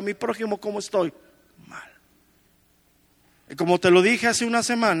hacia mi prójimo, ¿cómo estoy? Mal. Y como te lo dije hace una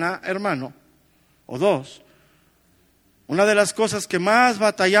semana, hermano, o dos, una de las cosas que más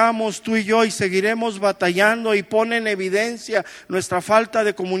batallamos tú y yo y seguiremos batallando y pone en evidencia nuestra falta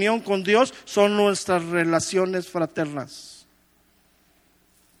de comunión con Dios son nuestras relaciones fraternas.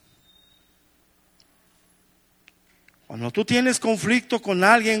 Cuando tú tienes conflicto con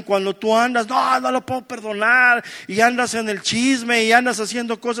alguien, cuando tú andas, no lo puedo perdonar, y andas en el chisme y andas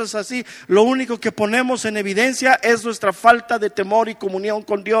haciendo cosas así, lo único que ponemos en evidencia es nuestra falta de temor y comunión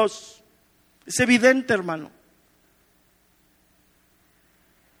con Dios. Es evidente, hermano.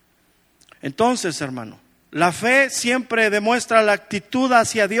 Entonces, hermano, la fe siempre demuestra la actitud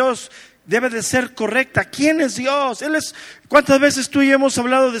hacia Dios, debe de ser correcta. ¿Quién es Dios? ¿Cuántas veces tú y yo hemos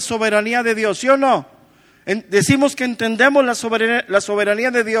hablado de soberanía de Dios? ¿Sí o no? Decimos que entendemos la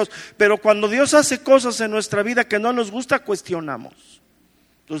soberanía de Dios, pero cuando Dios hace cosas en nuestra vida que no nos gusta, cuestionamos.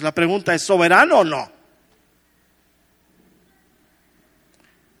 Entonces la pregunta es, ¿soberano o no?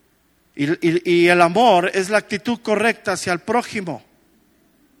 Y el amor es la actitud correcta hacia el prójimo.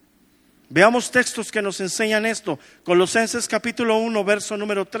 Veamos textos que nos enseñan esto. Colosenses capítulo 1, verso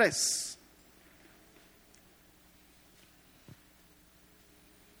número 3.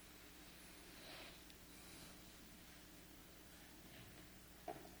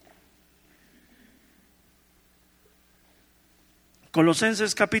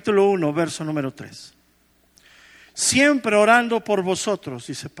 Colosenses capítulo 1, verso número 3. Siempre orando por vosotros,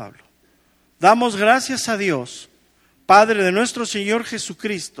 dice Pablo, damos gracias a Dios, Padre de nuestro Señor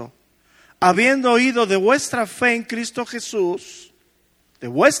Jesucristo, habiendo oído de vuestra fe en Cristo Jesús,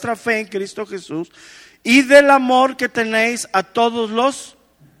 y del amor que tenéis a todos los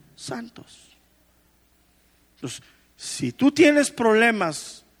santos. Entonces, si tú tienes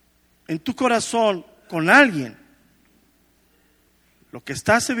problemas en tu corazón con alguien, lo que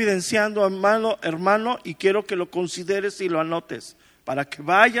estás evidenciando, hermano, y quiero que lo consideres y lo anotes, para que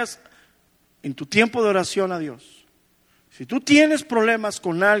vayas en tu tiempo de oración a Dios. Si tú tienes problemas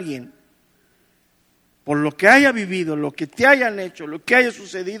con alguien, por lo que haya vivido, lo que te hayan hecho, lo que haya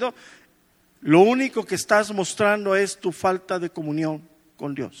sucedido, lo único que estás mostrando es tu falta de comunión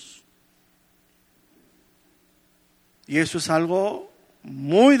con Dios. Y eso es algo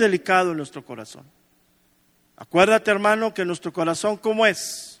muy delicado en nuestro corazón. Acuérdate, hermano, que nuestro corazón, ¿cómo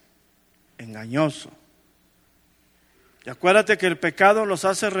es? Engañoso. Y acuérdate que el pecado nos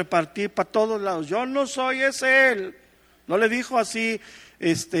hace repartir para todos lados. Yo no soy él. No le dijo así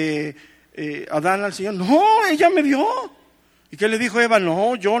Adán al Señor, no, ella me dio. ¿Y qué le dijo Eva?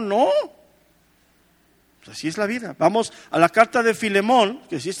 No, yo no. Pues así es la vida. Vamos a la carta de Filemón,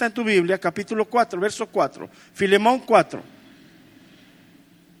 que sí está en tu Biblia, capítulo 4, verso 4. Filemón 4.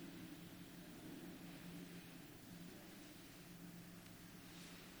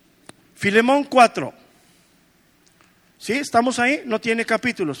 Filemón 4. ¿Sí? ¿Estamos ahí? No tiene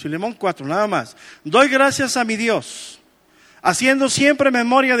capítulos. Filemón 4, nada más. Doy gracias a mi Dios, haciendo siempre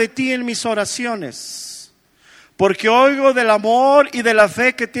memoria de ti en mis oraciones, porque oigo del amor y de la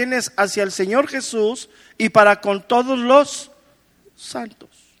fe que tienes hacia el Señor Jesús y para con todos los santos.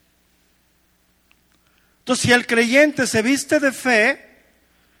 Entonces, si el creyente se viste de fe,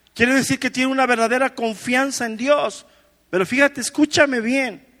 quiere decir que tiene una verdadera confianza en Dios. Pero fíjate, escúchame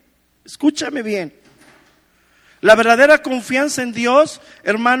bien. La verdadera confianza en Dios,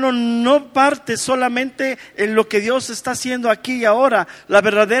 hermano, no parte solamente en lo que Dios está haciendo aquí y ahora. La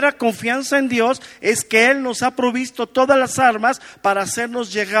verdadera confianza en Dios es que Él nos ha provisto todas las armas para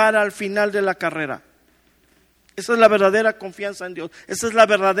hacernos llegar al final de la carrera. Esa es la verdadera confianza en Dios. Esa es la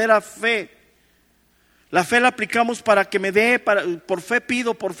verdadera fe. La fe la aplicamos para que me dé, por fe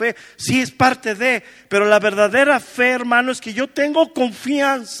pido, por fe, sí es parte de, pero la verdadera fe, hermano, es que yo tengo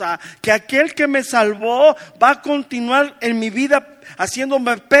confianza que aquel que me salvó va a continuar en mi vida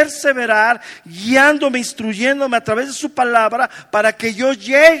haciéndome perseverar, guiándome, instruyéndome a través de su palabra para que yo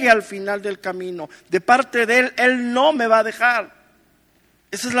llegue al final del camino. De parte de Él, Él no me va a dejar.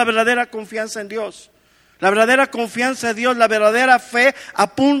 Esa es la verdadera confianza en Dios. La verdadera confianza en Dios, la verdadera fe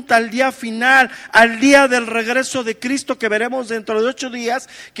apunta al día final, al día del regreso de Cristo que veremos dentro de 8 días,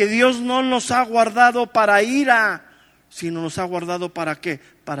 que Dios no nos ha guardado para ira, sino nos ha guardado ¿para qué?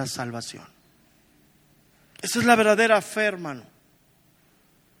 Para salvación. Esa es la verdadera fe, hermano.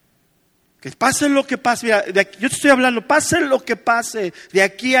 Que pase lo que pase, mira, yo te estoy hablando, pase lo que pase, de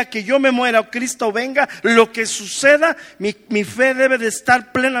aquí a que yo me muera o Cristo venga, lo que suceda, mi fe debe de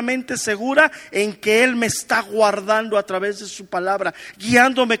estar plenamente segura en que Él me está guardando a través de su palabra,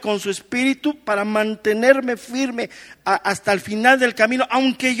 guiándome con su espíritu para mantenerme firme hasta el final del camino,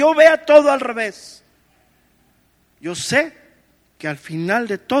 aunque yo vea todo al revés. Yo sé que al final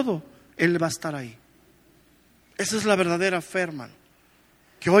de todo Él va a estar ahí. Esa es la verdadera fe, hermano,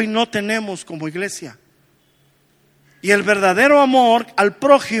 que hoy no tenemos como iglesia. Y el verdadero amor al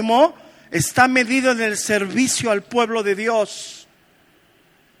prójimo está medido en el servicio al pueblo de Dios.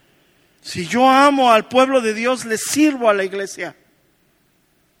 Si yo amo al pueblo de Dios, le sirvo a la iglesia.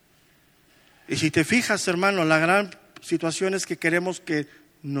 Y si te fijas, hermano, la gran situación es que queremos que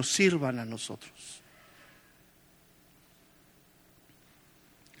nos sirvan a nosotros.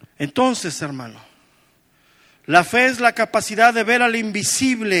 Entonces, hermano, la fe es la capacidad de ver al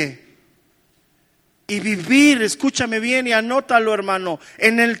invisible y vivir, escúchame bien y anótalo, hermano,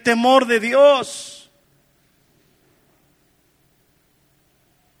 en el temor de Dios.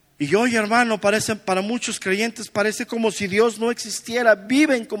 Y hoy, hermano, para muchos creyentes parece como si Dios no existiera,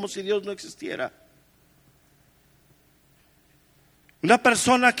 viven como si Dios no existiera. Una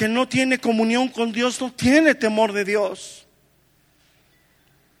persona que no tiene comunión con Dios no tiene temor de Dios.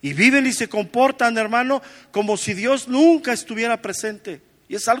 Y viven y se comportan, hermano, como si Dios nunca estuviera presente.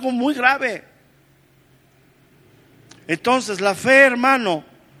 Y es algo muy grave. Entonces, la fe, hermano,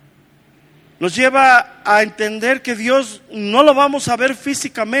 nos lleva a entender que Dios no lo vamos a ver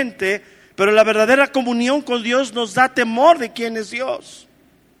físicamente, pero la verdadera comunión con Dios nos da temor de quién es Dios.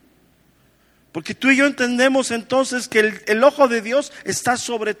 Porque tú y yo entendemos entonces que el ojo de Dios está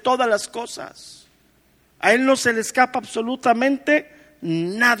sobre todas las cosas. A Él no se le escapa absolutamente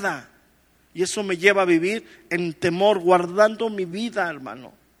nada. Y eso me lleva a vivir en temor, guardando mi vida,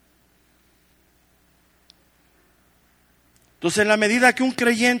 hermano. Entonces, en la medida que un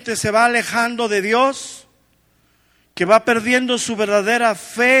creyente se va alejando de Dios, que va perdiendo su verdadera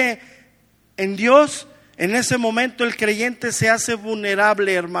fe en Dios, en ese momento el creyente se hace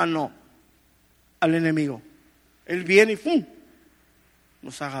vulnerable, hermano, al enemigo. Él viene y ¡pum!,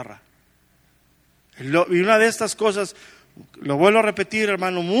 nos agarra. Y una de estas cosas, lo vuelvo a repetir,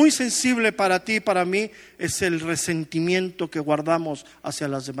 hermano, muy sensible para ti y para mí, es el resentimiento que guardamos hacia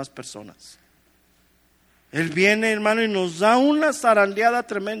las demás personas. Él viene, hermano, y nos da una zarandeada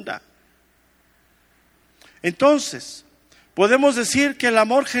tremenda. Entonces, podemos decir que el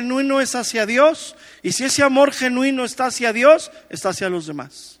amor genuino es hacia Dios, y si ese amor genuino está hacia Dios, está hacia los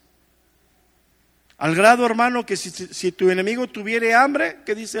demás. Al grado, hermano, que si tu enemigo tuviere hambre,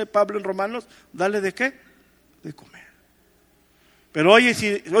 ¿qué dice Pablo en Romanos? Dale ¿de qué? De comer. Pero hoy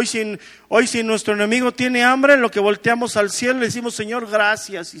si nuestro enemigo tiene hambre, lo que volteamos al cielo le decimos, Señor,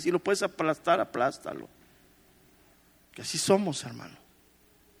 gracias, y si lo puedes aplastar, aplástalo. Que así somos, hermano.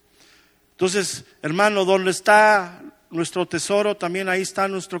 Entonces, hermano, donde está nuestro tesoro, también ahí está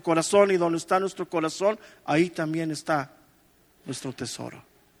nuestro corazón, y donde está nuestro corazón, ahí también está nuestro tesoro.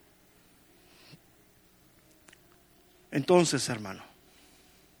 Entonces, hermano,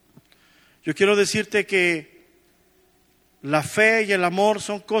 yo quiero decirte que la fe y el amor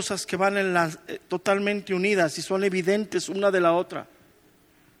son cosas que van totalmente unidas y son evidentes una de la otra.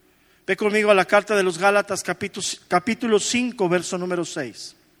 Ve conmigo a la carta de los Gálatas, capítulo 5, verso número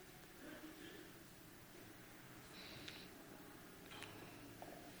 6.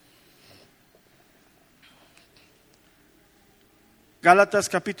 Gálatas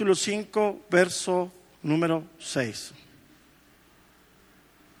capítulo 5, verso número 6.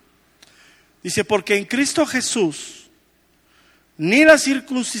 Dice, porque en Cristo Jesús ni la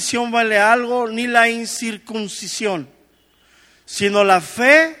circuncisión vale algo, ni la incircuncisión, sino la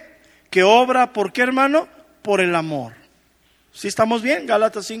fe que obra, ¿por qué, hermano? Por el amor. ¿Sí estamos bien?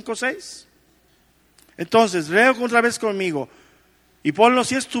 Gálatas 5, 6. Entonces, leo otra vez conmigo. Y ponlo,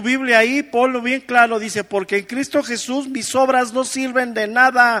 si es tu Biblia ahí, ponlo bien claro. Dice, porque en Cristo Jesús mis obras no sirven de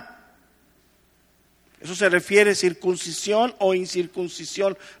nada. Eso se refiere a circuncisión o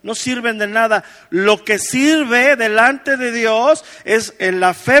incircuncisión. No sirven de nada. Lo que sirve delante de Dios es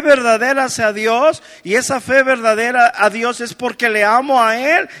la fe verdadera hacia Dios. Y esa fe verdadera a Dios es porque le amo a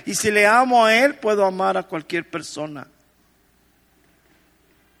Él. Y si le amo a Él, puedo amar a cualquier persona.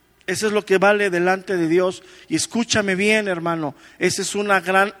 Eso es lo que vale delante de Dios. Y escúchame bien, hermano, esa es una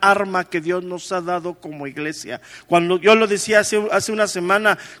gran arma que Dios nos ha dado como iglesia. Cuando yo lo decía hace una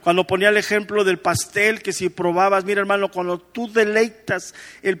semana, cuando ponía el ejemplo del pastel, que si probabas, mira, hermano, cuando tú deleitas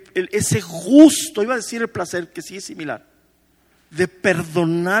ese gusto, iba a decir el placer, que sí es similar, de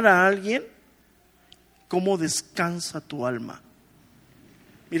perdonar a alguien, cómo descansa tu alma.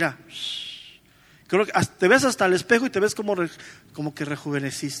 Mira, creo que te ves hasta el espejo y te ves como que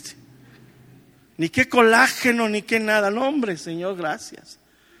rejuveneciste. Ni qué colágeno, ni qué nada. No, hombre, Señor, gracias.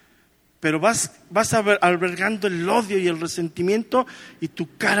 Pero vas albergando el odio y el resentimiento y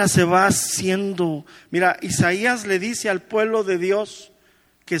tu cara se va haciendo. Mira, Isaías le dice al pueblo de Dios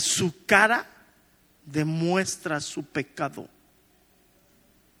que su cara demuestra su pecado.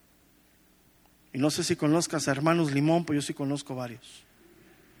 Y no sé si conozcas a hermanos Limón, pero yo sí conozco varios.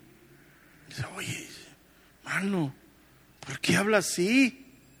 Dice, oye, hermano, ¿por qué habla así?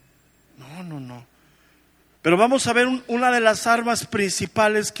 No. Pero vamos a ver una de las armas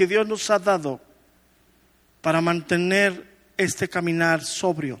principales que Dios nos ha dado para mantener este caminar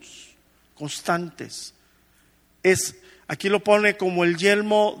sobrios, constantes. Aquí lo pone como el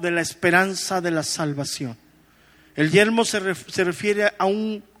yelmo de la esperanza de la salvación. El yelmo se refiere a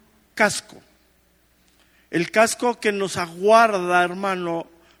un casco. El casco que nos aguarda, hermano,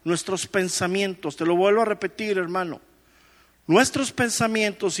 nuestros pensamientos. Te lo vuelvo a repetir, hermano. Nuestros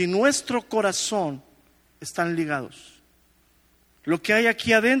pensamientos y nuestro corazón están ligados. Lo que hay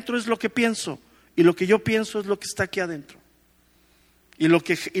aquí adentro es lo que pienso, y lo que yo pienso es lo que está aquí adentro. Y lo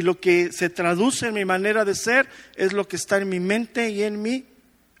que se traduce en mi manera de ser es lo que está en mi mente y en mi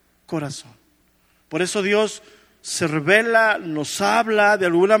corazón. Por eso Dios se revela, nos habla de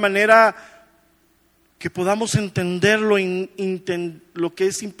alguna manera que podamos entender lo que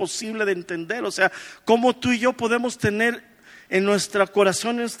es imposible de entender. O sea, cómo tú y yo podemos tener en nuestro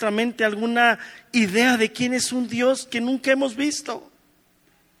corazón, en nuestra mente, alguna idea de quién es un Dios que nunca hemos visto.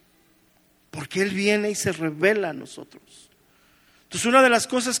 Porque Él viene y se revela a nosotros. Entonces, una de las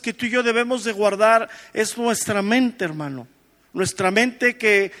cosas que tú y yo debemos de guardar es nuestra mente, hermano. Nuestra mente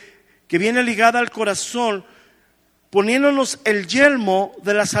que viene ligada al corazón, poniéndonos el yelmo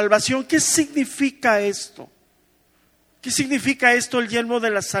de la salvación. ¿Qué significa esto? ¿Qué significa esto, el yelmo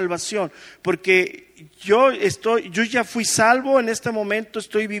de la salvación? Porque yo ya fui salvo, en este momento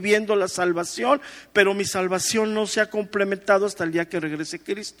estoy viviendo la salvación, pero mi salvación no se ha complementado hasta el día que regrese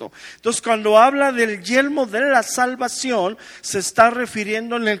Cristo. Entonces, cuando habla del yelmo de la salvación, se está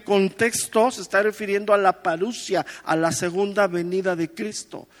refiriendo en el contexto, se está refiriendo a la parusia, a la segunda venida de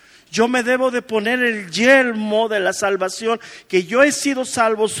Cristo. Yo me debo de poner el yelmo de la salvación, que yo he sido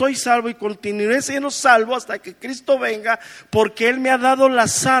salvo, soy salvo y continuaré siendo salvo hasta que Cristo venga, porque Él me ha dado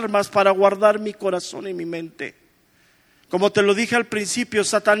las armas para guardar mi corazón y mi mente. Como te lo dije al principio,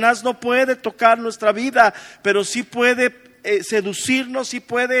 Satanás no puede tocar nuestra vida, pero sí puede seducirnos, sí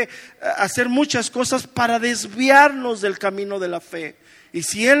puede hacer muchas cosas para desviarnos del camino de la fe. Y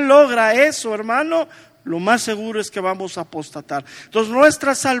si Él logra eso, hermano, lo más seguro es que vamos a apostatar. Entonces,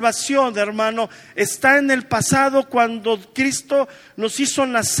 nuestra salvación, hermano, está en el pasado cuando Cristo nos hizo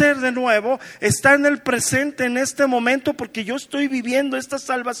nacer de nuevo. Está en el presente, en este momento, porque yo estoy viviendo esta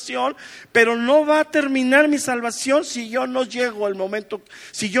salvación. Pero no va a terminar mi salvación si yo no llego al momento,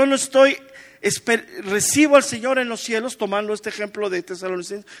 si yo no recibo al Señor en los cielos, tomando este ejemplo de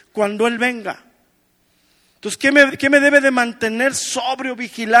Tesalonicenses, cuando Él venga. Entonces, ¿qué me debe de mantener sobrio,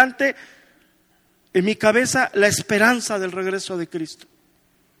 vigilante? En mi cabeza, la esperanza del regreso de Cristo.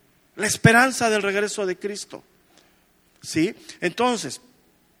 La esperanza del regreso de Cristo. ¿Sí? Entonces,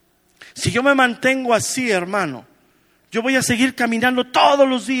 si yo me mantengo así, hermano, yo voy a seguir caminando todos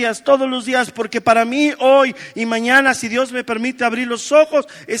los días, porque para mí hoy y mañana, si Dios me permite abrir los ojos,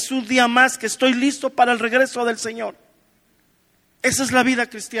 es un día más que estoy listo para el regreso del Señor. Esa es la vida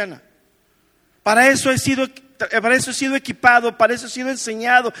cristiana. Para eso he sido equipado, para eso he sido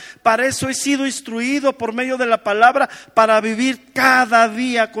enseñado, para eso he sido instruido por medio de la palabra, para vivir cada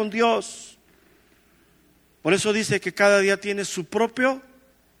día con Dios. Por eso dice que cada día tiene su propio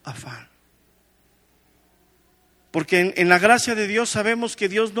afán. Porque en la gracia de Dios sabemos que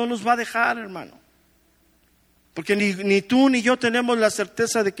Dios no nos va a dejar, hermano. Porque ni tú ni yo tenemos la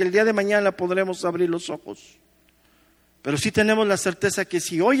certeza de que el día de mañana podremos abrir los ojos. Pero sí tenemos la certeza que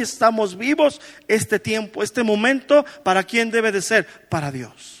si hoy estamos vivos, este tiempo, este momento, ¿para quién debe de ser? Para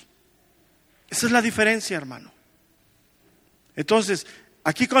Dios. Esa es la diferencia, hermano. Entonces,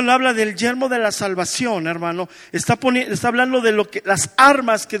 aquí cuando habla del yelmo de la salvación, hermano, está hablando de las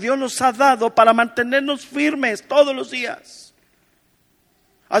armas que Dios nos ha dado para mantenernos firmes todos los días.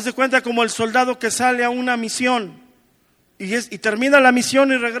 Haz de cuenta como el soldado que sale a una misión y termina la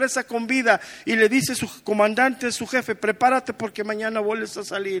misión y regresa con vida y le dice su comandante, su jefe: prepárate porque mañana vuelves a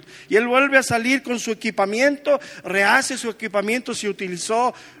salir. Y él vuelve a salir con su equipamiento, rehace su equipamiento, si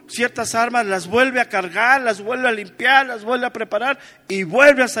utilizó ciertas armas, las vuelve a cargar, las vuelve a limpiar, las vuelve a preparar y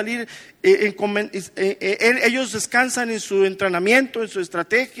vuelve a salir. Ellos descansan en su entrenamiento, en su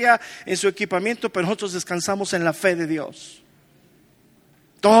estrategia, en su equipamiento, pero nosotros descansamos en la fe de Dios.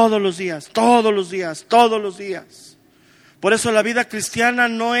 Todos los días, todos los días, todos los días. Por eso la vida cristiana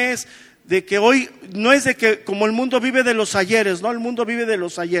no es de que como el mundo vive de los ayeres, ¿no? El mundo vive de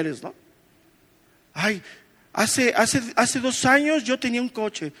los ayeres, ¿no? Ay, hace 2 años yo tenía un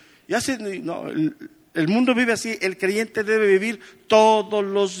coche. Y el mundo vive así. El creyente debe vivir todos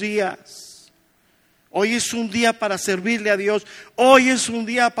los días. Hoy es un día para servirle a Dios. Hoy es un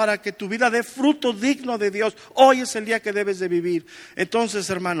día para que tu vida dé fruto digno de Dios. Hoy es el día que debes de vivir. Entonces,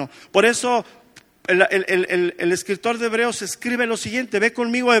 hermano, por eso el escritor de Hebreos escribe lo siguiente. Ve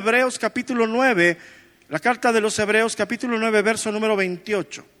conmigo a Hebreos capítulo 9, la carta de los Hebreos capítulo 9, verso número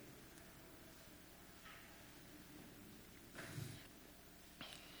 28.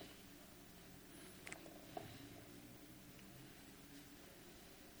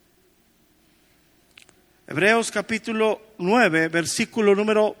 Hebreos capítulo 9, versículo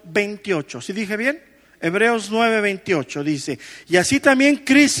número 28. ¿Sí dije bien? Hebreos 9, 28 dice: y así también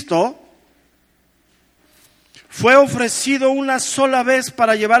Cristo fue ofrecido una sola vez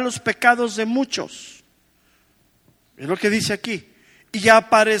para llevar los pecados de muchos. Es lo que dice aquí. Y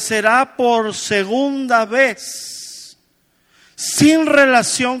aparecerá por segunda vez, sin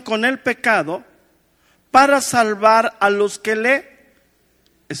relación con el pecado, para salvar a los que le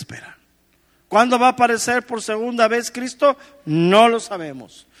esperan. ¿Cuándo va a aparecer por segunda vez Cristo? No lo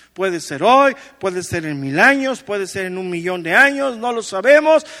sabemos. Puede ser hoy, puede ser en 1000 años, puede ser en 1.000.000 de años, no lo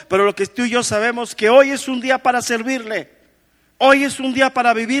sabemos, pero lo que tú y yo sabemos que hoy es un día para servirle. Hoy es un día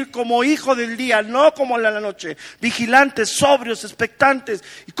para vivir como hijo del día, no como en la noche. Vigilantes, sobrios, expectantes.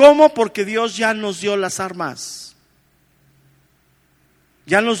 ¿Y cómo? Porque Dios ya nos dio las armas.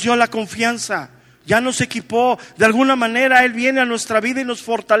 Ya nos dio la confianza. Ya nos equipó. De alguna manera Él viene a nuestra vida y nos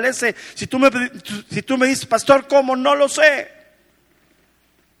fortalece. Si tú me dices: pastor, ¿cómo? No lo sé.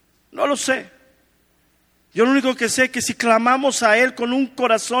 No lo sé. Yo lo único que sé es que si clamamos a Él con un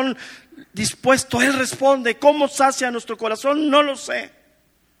corazón dispuesto, Él responde. ¿Cómo sacia nuestro corazón? No lo sé.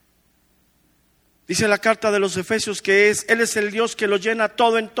 Dice la carta de los Efesios que Él es el Dios que lo llena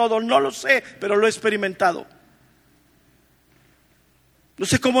todo en todo. No lo sé, pero lo he experimentado. No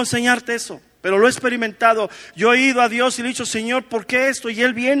sé cómo enseñarte eso, pero lo he experimentado. Yo he ido a Dios y le he dicho: Señor, ¿por qué esto? Y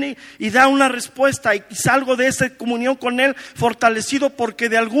Él viene y da una respuesta, y salgo de esa comunión con Él fortalecido, porque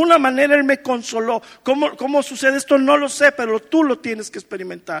de alguna manera Él me consoló. ¿Cómo sucede esto? No lo sé, pero tú lo tienes que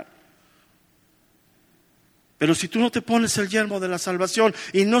experimentar. Pero si tú no te pones el yelmo de la salvación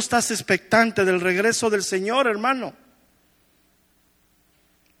y no estás expectante del regreso del Señor, hermano,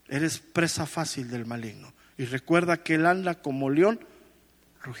 eres presa fácil del maligno. Y recuerda que Él anda como león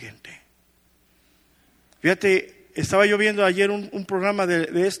rugiente. Fíjate, estaba yo viendo ayer un programa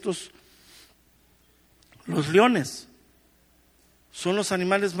de estos. Los leones son los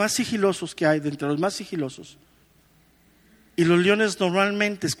animales más sigilosos que hay, de entre los más sigilosos. Y los leones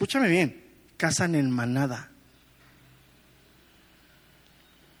normalmente, escúchame bien, cazan en manada.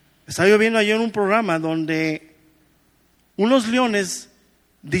 Estaba yo viendo ayer un programa donde unos leones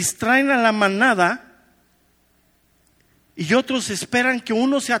distraen a la manada y otros esperan que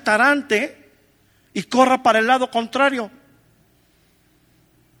uno se atarante y corra para el lado contrario.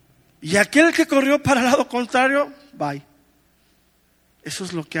 Y aquel que corrió para el lado contrario, bye. Eso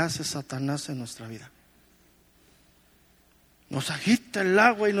es lo que hace Satanás en nuestra vida. Nos agita el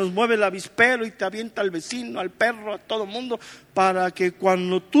agua y nos mueve el avispero y te avienta al vecino, al perro, a todo mundo, para que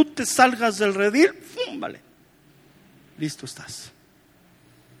cuando tú te salgas del redil, ¡fum! Vale, listo estás.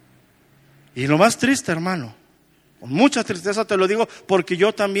 Y lo más triste, hermano, con mucha tristeza te lo digo, porque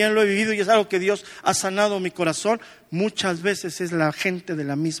yo también lo he vivido y es algo que Dios ha sanado mi corazón, muchas veces es la gente de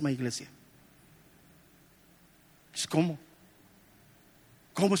la misma iglesia. ¿Cómo?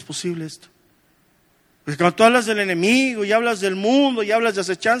 ¿Cómo es posible esto? Porque cuando tú hablas del enemigo y hablas del mundo y hablas de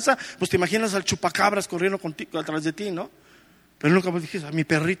acechanza, pues te imaginas al chupacabras corriendo contigo, atrás de ti, ¿no? Pero nunca me dijiste: ¿a mi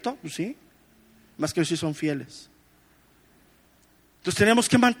perrito? Pues sí, más que ellos sí son fieles. Entonces tenemos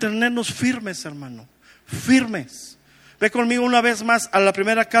que mantenernos firmes, hermano, firmes. Ve conmigo una vez más a la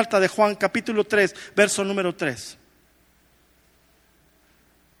primera carta de Juan, capítulo 3, verso número 3.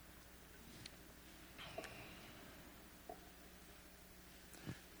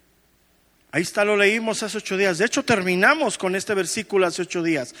 Ahí está, lo leímos hace 8 días. De hecho, terminamos con este versículo hace 8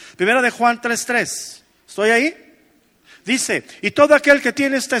 días. Primera de Juan 3:3. ¿Estoy ahí? Dice, y todo aquel que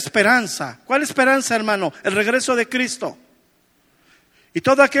tiene esta esperanza. ¿Cuál esperanza, hermano? El regreso de Cristo. Y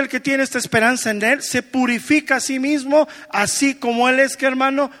todo aquel que tiene esta esperanza en Él se purifica a sí mismo, así como Él es, ¿qué,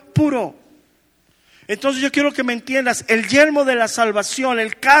 hermano? Puro. Entonces yo quiero que me entiendas, el yelmo de la salvación,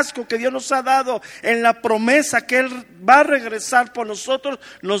 el casco que Dios nos ha dado en la promesa que Él va a regresar por nosotros,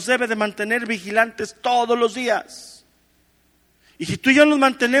 nos debe de mantener vigilantes todos los días. Y si tú y yo nos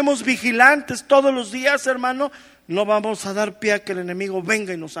mantenemos vigilantes todos los días, hermano, no vamos a dar pie a que el enemigo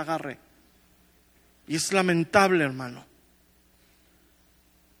venga y nos agarre. Y es lamentable, hermano.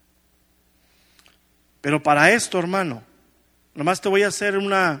 Pero para esto, hermano, nomás te voy a hacer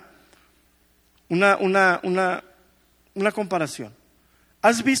una comparación.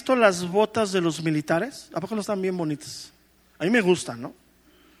 ¿Has visto las botas de los militares? ¿A poco no están bien bonitas? A mí me gustan, ¿no?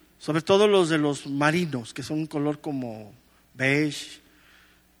 Sobre todo los de los marinos, que son un color como beige.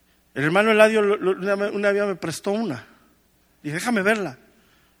 El hermano Eladio una vez me prestó una. Dije, déjame verla.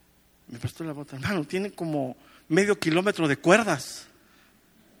 Me prestó la bota. Hermano, tiene como medio kilómetro de cuerdas.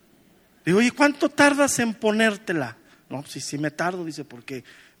 Digo, oye, ¿cuánto tardas en ponértela? No, sí me tardo, dice, porque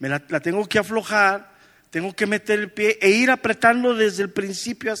la tengo que aflojar, tengo que meter el pie e ir apretando desde el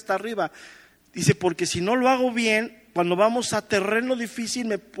principio hasta arriba. Dice, porque si no lo hago bien, cuando vamos a terreno difícil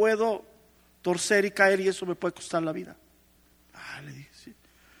me puedo torcer y caer y eso me puede costar la vida. Le dije, sí.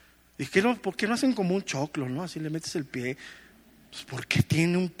 Dije, ¿por qué no hacen como un choclo, no? Así le metes el pie. Pues porque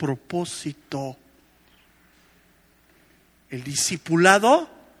tiene un propósito. El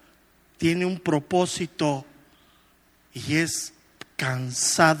discipulado tiene un propósito y es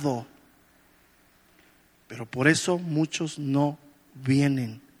cansado. Pero por eso muchos no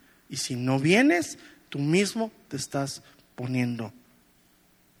vienen. Y si no vienes, tú mismo te estás poniendo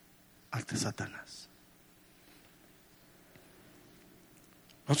ante Satanás.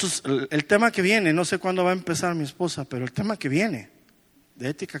 Nosotros, el tema que viene, no sé cuándo va a empezar mi esposa, pero el tema que viene de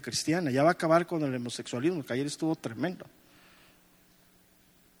ética cristiana, ya va a acabar con el homosexualismo, que ayer estuvo tremendo.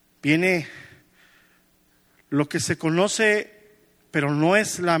 Viene lo que se conoce, pero no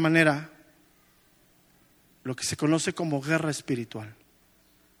es la manera, lo que se conoce como guerra espiritual.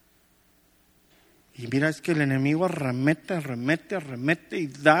 Y mira, es que el enemigo arremete y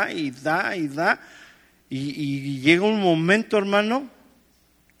da. Y llega un momento, hermano,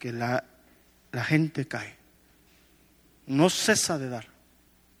 que la gente cae. No cesa de dar.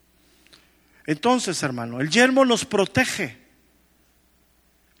 Entonces, hermano, el yelmo nos protege.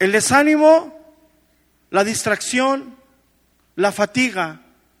 El desánimo, la distracción, la fatiga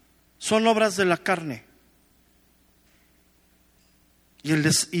son obras de la carne.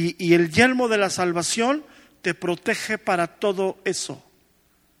 Y el yelmo de la salvación te protege para todo eso.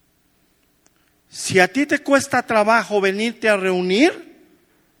 Si a ti te cuesta trabajo venirte a reunir,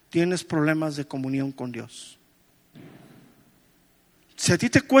 tienes problemas de comunión con Dios. Si a ti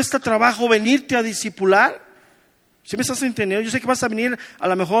te cuesta trabajo venirte a discipular, ¿sí me estás entendiendo? Yo sé que vas a venir a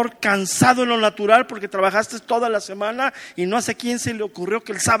lo mejor cansado en lo natural porque trabajaste toda la semana y no sé a quién se le ocurrió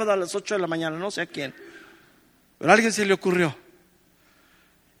que el sábado a las 8 de la mañana, no sé a quién, pero a alguien se le ocurrió.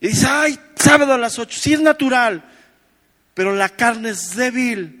 Y dice, ay, sábado a las 8, sí es natural, pero la carne es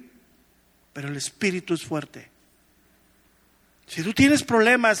débil, pero el espíritu es fuerte. Si tú tienes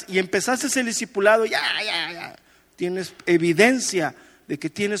problemas y empezaste el discipulado, ya, tienes evidencia de que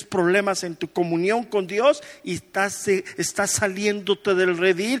tienes problemas en tu comunión con Dios y estás saliéndote del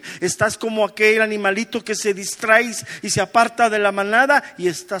redil, estás como aquel animalito que se distrae y se aparta de la manada y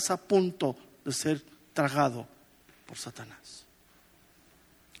estás a punto de ser tragado por Satanás.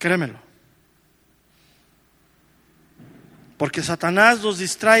 Créemelo. Porque Satanás nos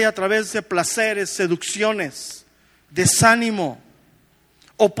distrae a través de placeres, seducciones, desánimo,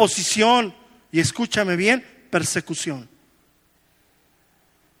 oposición y, escúchame bien, persecución.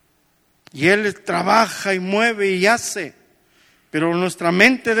 Y Él trabaja y mueve y hace, pero nuestra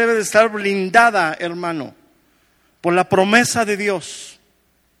mente debe de estar blindada, hermano, por la promesa de Dios.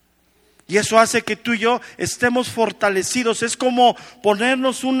 Y eso hace que tú y yo estemos fortalecidos. Es como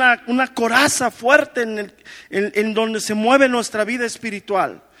ponernos una coraza fuerte en donde se mueve nuestra vida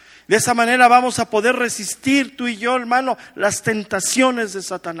espiritual. De esa manera vamos a poder resistir tú y yo, hermano, las tentaciones de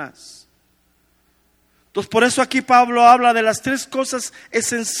Satanás. Entonces, por eso aquí Pablo habla de las tres cosas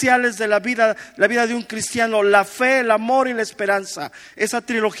esenciales de la vida de un cristiano: la fe, el amor y la esperanza. Esa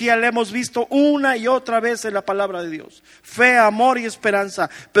trilogía la hemos visto una y otra vez en la palabra de Dios: fe, amor y esperanza.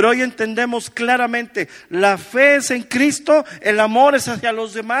 Pero hoy entendemos claramente: la fe es en Cristo, el amor es hacia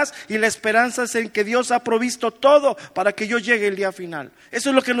los demás y la esperanza es en que Dios ha provisto todo para que yo llegue el día final. Eso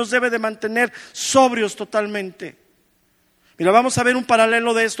es lo que nos debe de mantener sobrios totalmente. Mira, vamos a ver un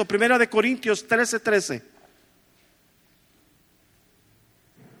paralelo de esto. 1 Corintios 13:13.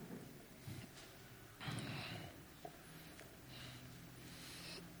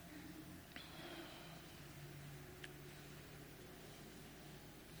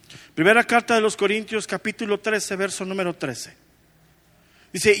 Primera carta de los Corintios, capítulo 13, verso número 13.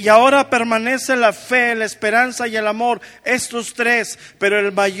 Dice: y ahora permanece la fe, la esperanza y el amor, estos tres, pero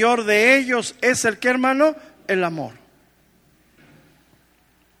el mayor de ellos es el que, hermano, el amor.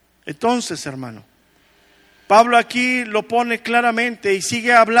 Entonces, hermano, Pablo aquí lo pone claramente y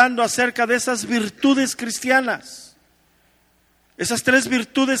sigue hablando acerca de esas virtudes cristianas. Esas tres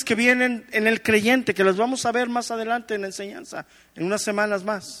virtudes que vienen en el creyente, que las vamos a ver más adelante en la enseñanza, en unas semanas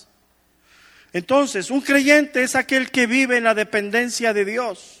más. Entonces, un creyente es aquel que vive en la dependencia de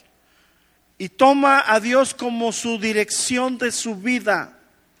Dios y toma a Dios como su dirección de su vida.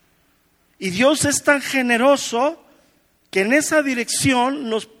 Y Dios es tan generoso que en esa dirección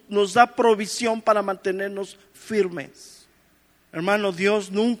nos da provisión para mantenernos firmes. Hermano, Dios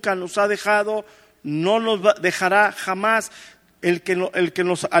nunca nos ha dejado, no nos dejará jamás. El que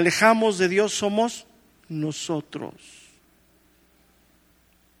nos alejamos de Dios somos nosotros.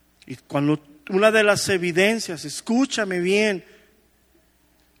 Y cuando una de las evidencias, escúchame bien,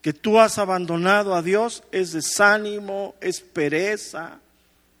 que tú has abandonado a Dios, es desánimo, es pereza,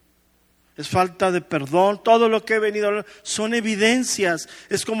 es falta de perdón. Todo lo que he venido a hablar son evidencias.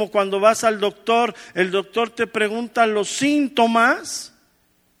 Es como cuando vas al doctor, el doctor te pregunta los síntomas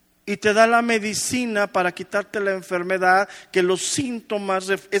y te da la medicina para quitarte la enfermedad, que los síntomas,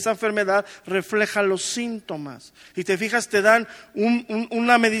 esa enfermedad refleja los síntomas. Y te fijas, te dan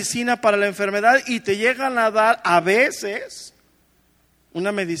una medicina para la enfermedad y te llegan a dar a veces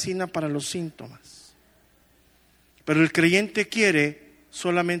una medicina para los síntomas. Pero el creyente quiere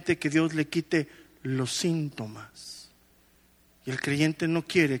solamente que Dios le quite los síntomas. Y el creyente no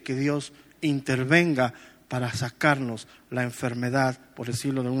quiere que Dios intervenga para sacarnos la enfermedad, por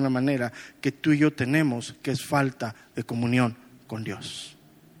decirlo de alguna manera, que tú y yo tenemos, que es falta de comunión con Dios.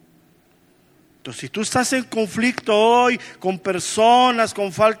 Entonces, si tú estás en conflicto hoy con personas,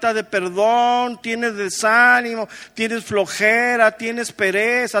 con falta de perdón, tienes desánimo, tienes flojera, tienes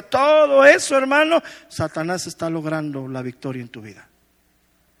pereza, todo eso, hermano, Satanás está logrando la victoria en tu vida.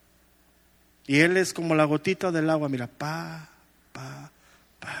 Y él es como la gotita del agua, mira, pa.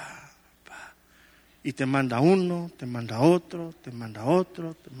 Y te manda uno, te manda otro, te manda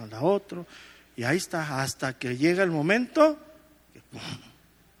otro, te manda otro. Y ahí está, hasta que llega el momento.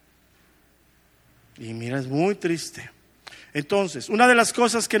 Y mira, es muy triste. Entonces, una de las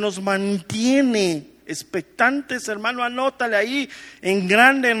cosas que nos mantiene expectantes, hermano, anótale ahí en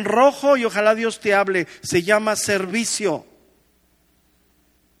grande, en rojo, y ojalá Dios te hable. Se llama servicio.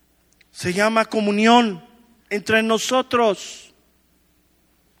 Se llama comunión entre nosotros.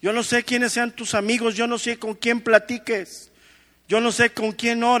 Yo no sé quiénes sean tus amigos, yo no sé con quién platiques, yo no sé con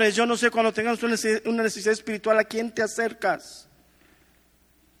quién ores, yo no sé cuando tengas una necesidad espiritual a quién te acercas.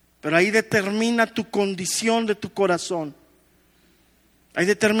 Pero ahí determina tu condición de tu corazón. Ahí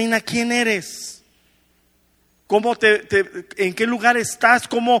determina quién eres, cómo en qué lugar estás,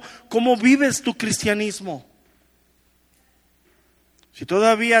 cómo vives tu cristianismo. Si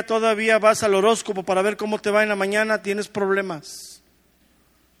todavía vas al horóscopo para ver cómo te va en la mañana, tienes problemas.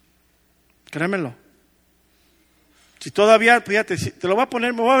 Créemelo. Si todavía, fíjate, te lo voy a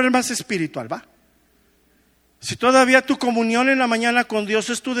poner, me voy a ver más espiritual, ¿va? Si todavía tu comunión en la mañana con Dios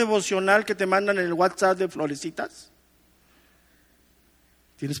es tu devocional que te mandan en el WhatsApp de florecitas,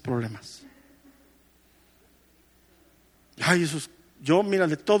 tienes problemas. Ay, yo mira,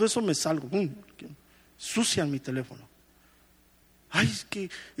 de todo eso me salgo. Sucian mi teléfono. Ay, es que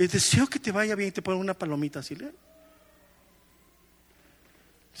deseo que te vaya bien y te ponen una palomita así.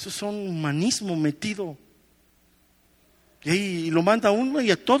 Eso es un humanismo metido. Y lo manda a uno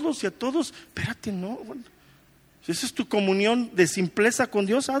y a todos. Espérate, no. Bueno, si esa es tu comunión de simpleza con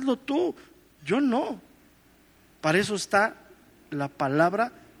Dios, hazlo tú. Yo no. Para eso está la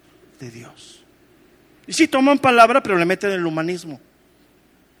palabra de Dios. Y sí toman palabra, pero le meten el humanismo.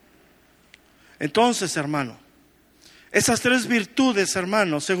 Entonces, hermano, esas tres virtudes,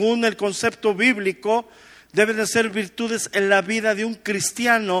 hermano, según el concepto bíblico, Deben de ser virtudes en la vida de un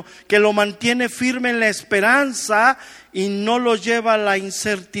cristiano que lo mantiene firme en la esperanza y no lo lleva a la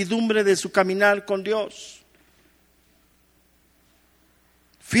incertidumbre de su caminar con Dios.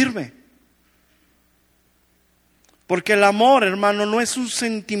 Firme. Porque el amor, hermano, no es un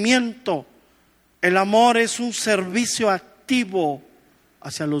sentimiento. El amor es un servicio activo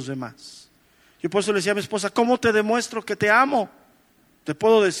hacia los demás. Yo por eso le decía a mi esposa, ¿cómo te demuestro que te amo? Te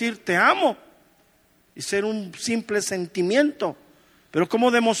puedo decir, te amo. Y ser un simple sentimiento. Pero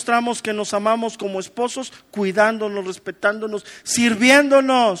 ¿cómo demostramos que nos amamos como esposos? Cuidándonos, respetándonos,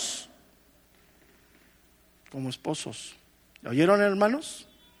 sirviéndonos como esposos. ¿Lo oyeron, hermanos?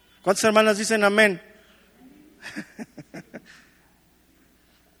 ¿Cuántas hermanas dicen amén?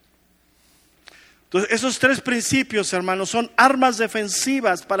 Entonces, esos tres principios, hermanos, son armas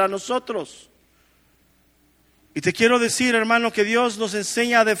defensivas para nosotros. Y te quiero decir, hermano, que Dios nos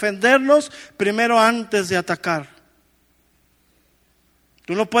enseña a defendernos primero antes de atacar.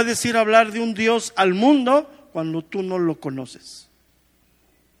 Tú no puedes ir a hablar de un Dios al mundo cuando tú no lo conoces.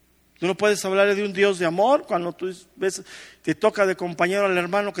 Tú no puedes hablar de un Dios de amor cuando tú ves, te toca de compañero al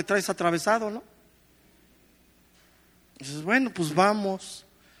hermano que traes atravesado, ¿no? Dices, bueno, pues vamos.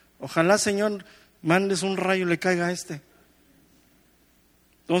 Ojalá, Señor, mandes un rayo y le caiga a este.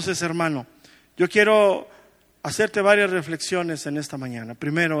 Entonces, hermano, yo quiero hacerte varias reflexiones en esta mañana.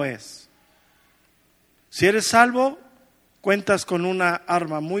 Primero es, si eres salvo, cuentas con una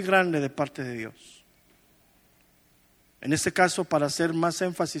arma muy grande de parte de Dios. En este caso, para hacer más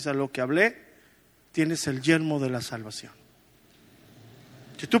énfasis a lo que hablé, tienes el yelmo de la salvación.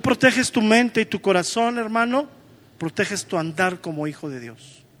 Si tú proteges tu mente y tu corazón, hermano, proteges tu andar como hijo de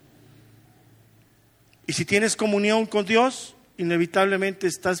Dios. Y si tienes comunión con Dios, inevitablemente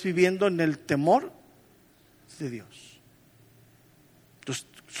estás viviendo en el temor de Dios. Entonces,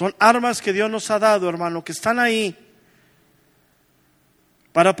 son armas que Dios nos ha dado, hermano, que están ahí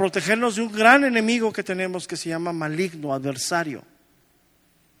para protegernos de un gran enemigo que tenemos que se llama maligno, adversario.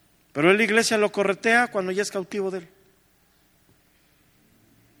 Pero la iglesia lo corretea cuando ya es cautivo de él.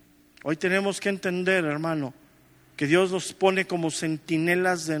 Hoy tenemos que entender, hermano, que Dios nos pone como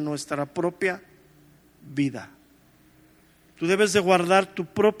centinelas de nuestra propia vida. Tú debes de guardar tu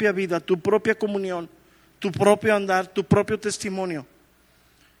propia vida, tu propia comunión, tu propio andar, tu propio testimonio.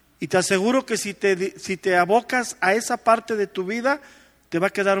 Y te aseguro que si te abocas a esa parte de tu vida, te va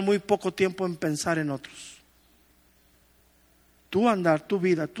a quedar muy poco tiempo en pensar en otros. Tu andar, tu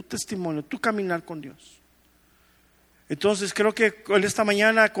vida, tu testimonio, tu caminar con Dios. Entonces creo que en esta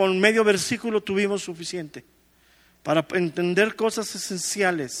mañana con medio versículo tuvimos suficiente para entender cosas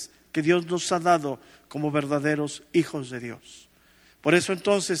esenciales que Dios nos ha dado como verdaderos hijos de Dios. Por eso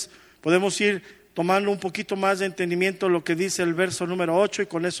entonces podemos ir tomando un poquito más de entendimiento lo que dice el verso número 8 y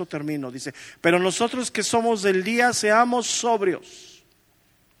con eso termino. Dice, pero nosotros que somos del día seamos sobrios,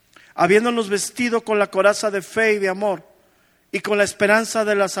 habiéndonos vestido con la coraza de fe y de amor y con la esperanza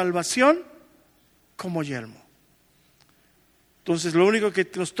de la salvación como yelmo. Entonces lo único que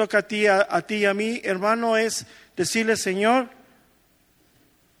nos toca a ti y a mí, hermano, es decirle, Señor,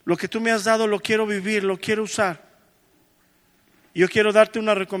 lo que tú me has dado lo quiero vivir, lo quiero usar. Yo quiero darte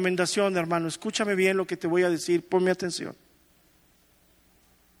una recomendación, hermano. Escúchame bien lo que te voy a decir, ponme atención.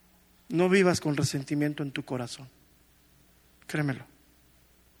 No vivas con resentimiento en tu corazón. Créemelo.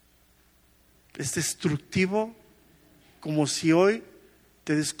 Es destructivo, como si hoy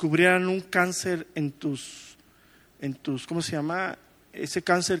te descubrieran un cáncer en tus, ¿cómo se llama? Ese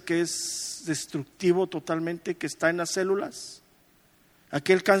cáncer que es destructivo totalmente, que está en las células.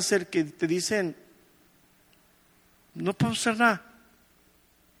 Aquel cáncer que te dicen, no puedo hacer nada.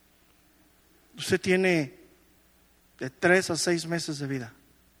 Usted tiene de 3 a 6 meses de vida.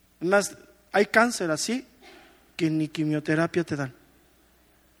 Además, hay cáncer así que ni quimioterapia te dan.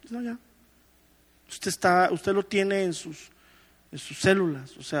 No, ya. Usted lo tiene en sus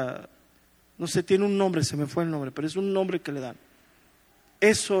células. O sea, no sé, tiene un nombre, se me fue el nombre, pero es un nombre que le dan.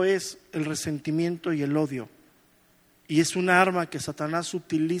 Eso es el resentimiento y el odio. Y es una arma que Satanás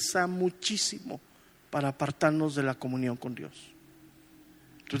utiliza muchísimo para apartarnos de la comunión con Dios.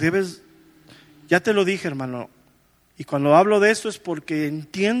 Tú debes, ya te lo dije, hermano, y cuando hablo de esto es porque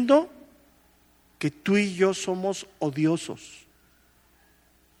entiendo que tú y yo somos odiosos.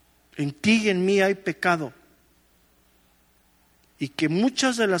 En ti y en mí hay pecado. Y que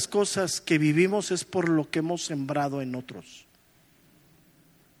muchas de las cosas que vivimos es por lo que hemos sembrado en otros.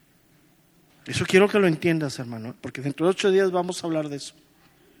 Eso quiero que lo entiendas, hermano, porque dentro de 8 días vamos a hablar de eso.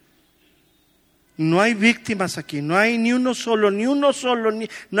 No hay víctimas aquí, no hay ni uno solo,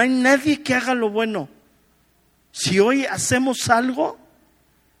 no hay nadie que haga lo bueno. Si hoy hacemos algo,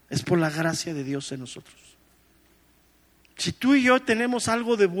 es por la gracia de Dios en nosotros. Si tú y yo tenemos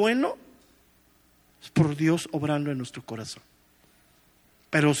algo de bueno, es por Dios obrando en nuestro corazón.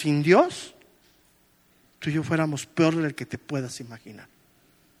 Pero sin Dios, tú y yo fuéramos peor del que te puedas imaginar.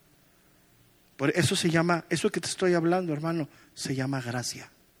 Por eso se llama, eso que te estoy hablando, hermano, se llama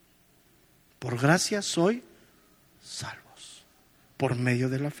gracia. Por gracia soy salvos, por medio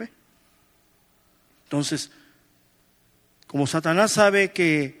de la fe. Entonces, como Satanás sabe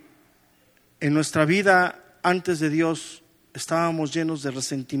que en nuestra vida antes de Dios estábamos llenos de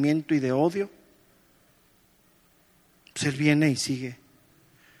resentimiento y de odio, pues Él viene y sigue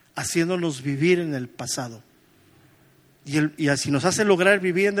haciéndonos vivir en el pasado. Y así nos hace lograr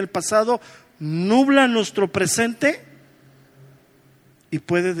vivir en el pasado, nubla nuestro presente y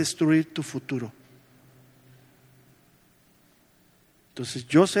puede destruir tu futuro. Entonces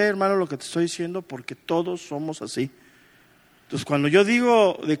yo sé, hermano, lo que te estoy diciendo, porque todos somos así. Entonces cuando yo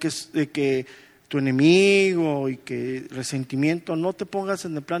digo de que tu enemigo y que resentimiento, no te pongas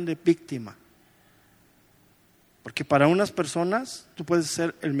en el plan de víctima. Porque para unas personas tú puedes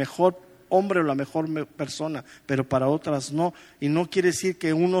ser el mejor hombre o la mejor persona, pero para otras no. Y no quiere decir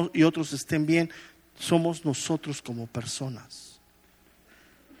que unos y otros estén bien. Somos nosotros como personas.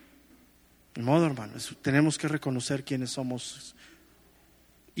 De modo, hermano, tenemos que reconocer quiénes somos.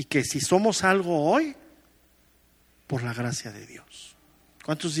 Y que si somos algo hoy, por la gracia de Dios.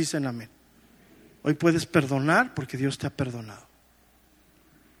 ¿Cuántos dicen amén? Hoy puedes perdonar porque Dios te ha perdonado.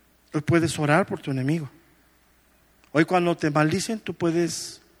 Hoy puedes orar por tu enemigo. Hoy cuando te maldicen, tú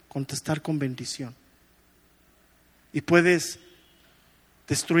puedes contestar con bendición. Y puedes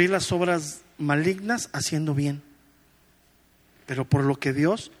destruir las obras malignas haciendo bien. Pero por lo que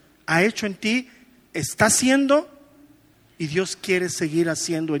Dios ha hecho en ti, está haciendo, y Dios quiere seguir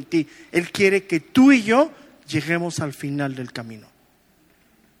haciendo en ti. Él quiere que tú y yo lleguemos al final del camino.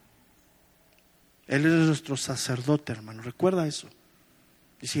 Él es nuestro sacerdote, hermano. Recuerda eso.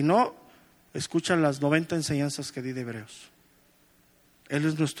 Y si no, escucha las 90 enseñanzas que di de Hebreos. Él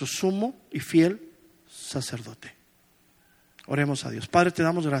es nuestro sumo y fiel sacerdote. Oremos a Dios. Padre, te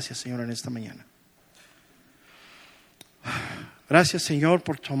damos gracias, Señor, en esta mañana. Gracias, Señor,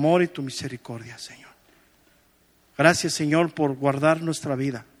 por tu amor y tu misericordia, Señor. Gracias, Señor, por guardar nuestra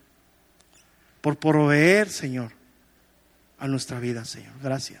vida, por proveer, Señor, a nuestra vida, Señor.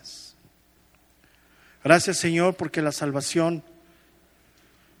 Gracias. Gracias, Señor, porque la salvación,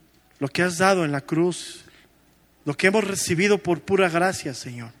 lo que has dado en la cruz, lo que hemos recibido por pura gracia,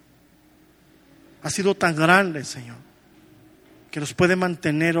 Señor, ha sido tan grande, Señor, que nos puede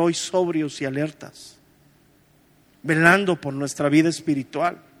mantener hoy sobrios y alertas, velando por nuestra vida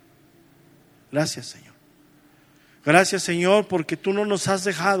espiritual. Gracias, Señor. Gracias, Señor, porque tú no nos has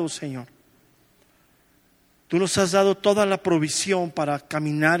dejado, Señor. Tú nos has dado toda la provisión para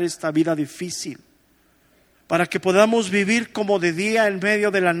caminar esta vida difícil, para que podamos vivir como de día en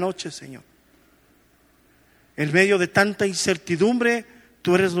medio de la noche, Señor. En medio de tanta incertidumbre,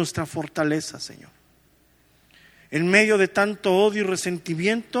 tú eres nuestra fortaleza, Señor. En medio de tanto odio y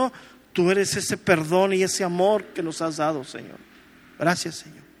resentimiento, tú eres ese perdón y ese amor que nos has dado, Señor. Gracias,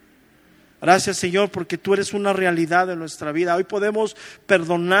 Señor. Gracias, Señor, porque tú eres una realidad en nuestra vida. Hoy podemos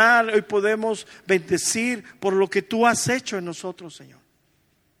perdonar, hoy podemos bendecir por lo que tú has hecho en nosotros, Señor.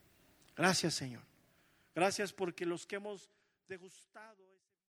 Gracias, Señor. Gracias porque los que hemos degustado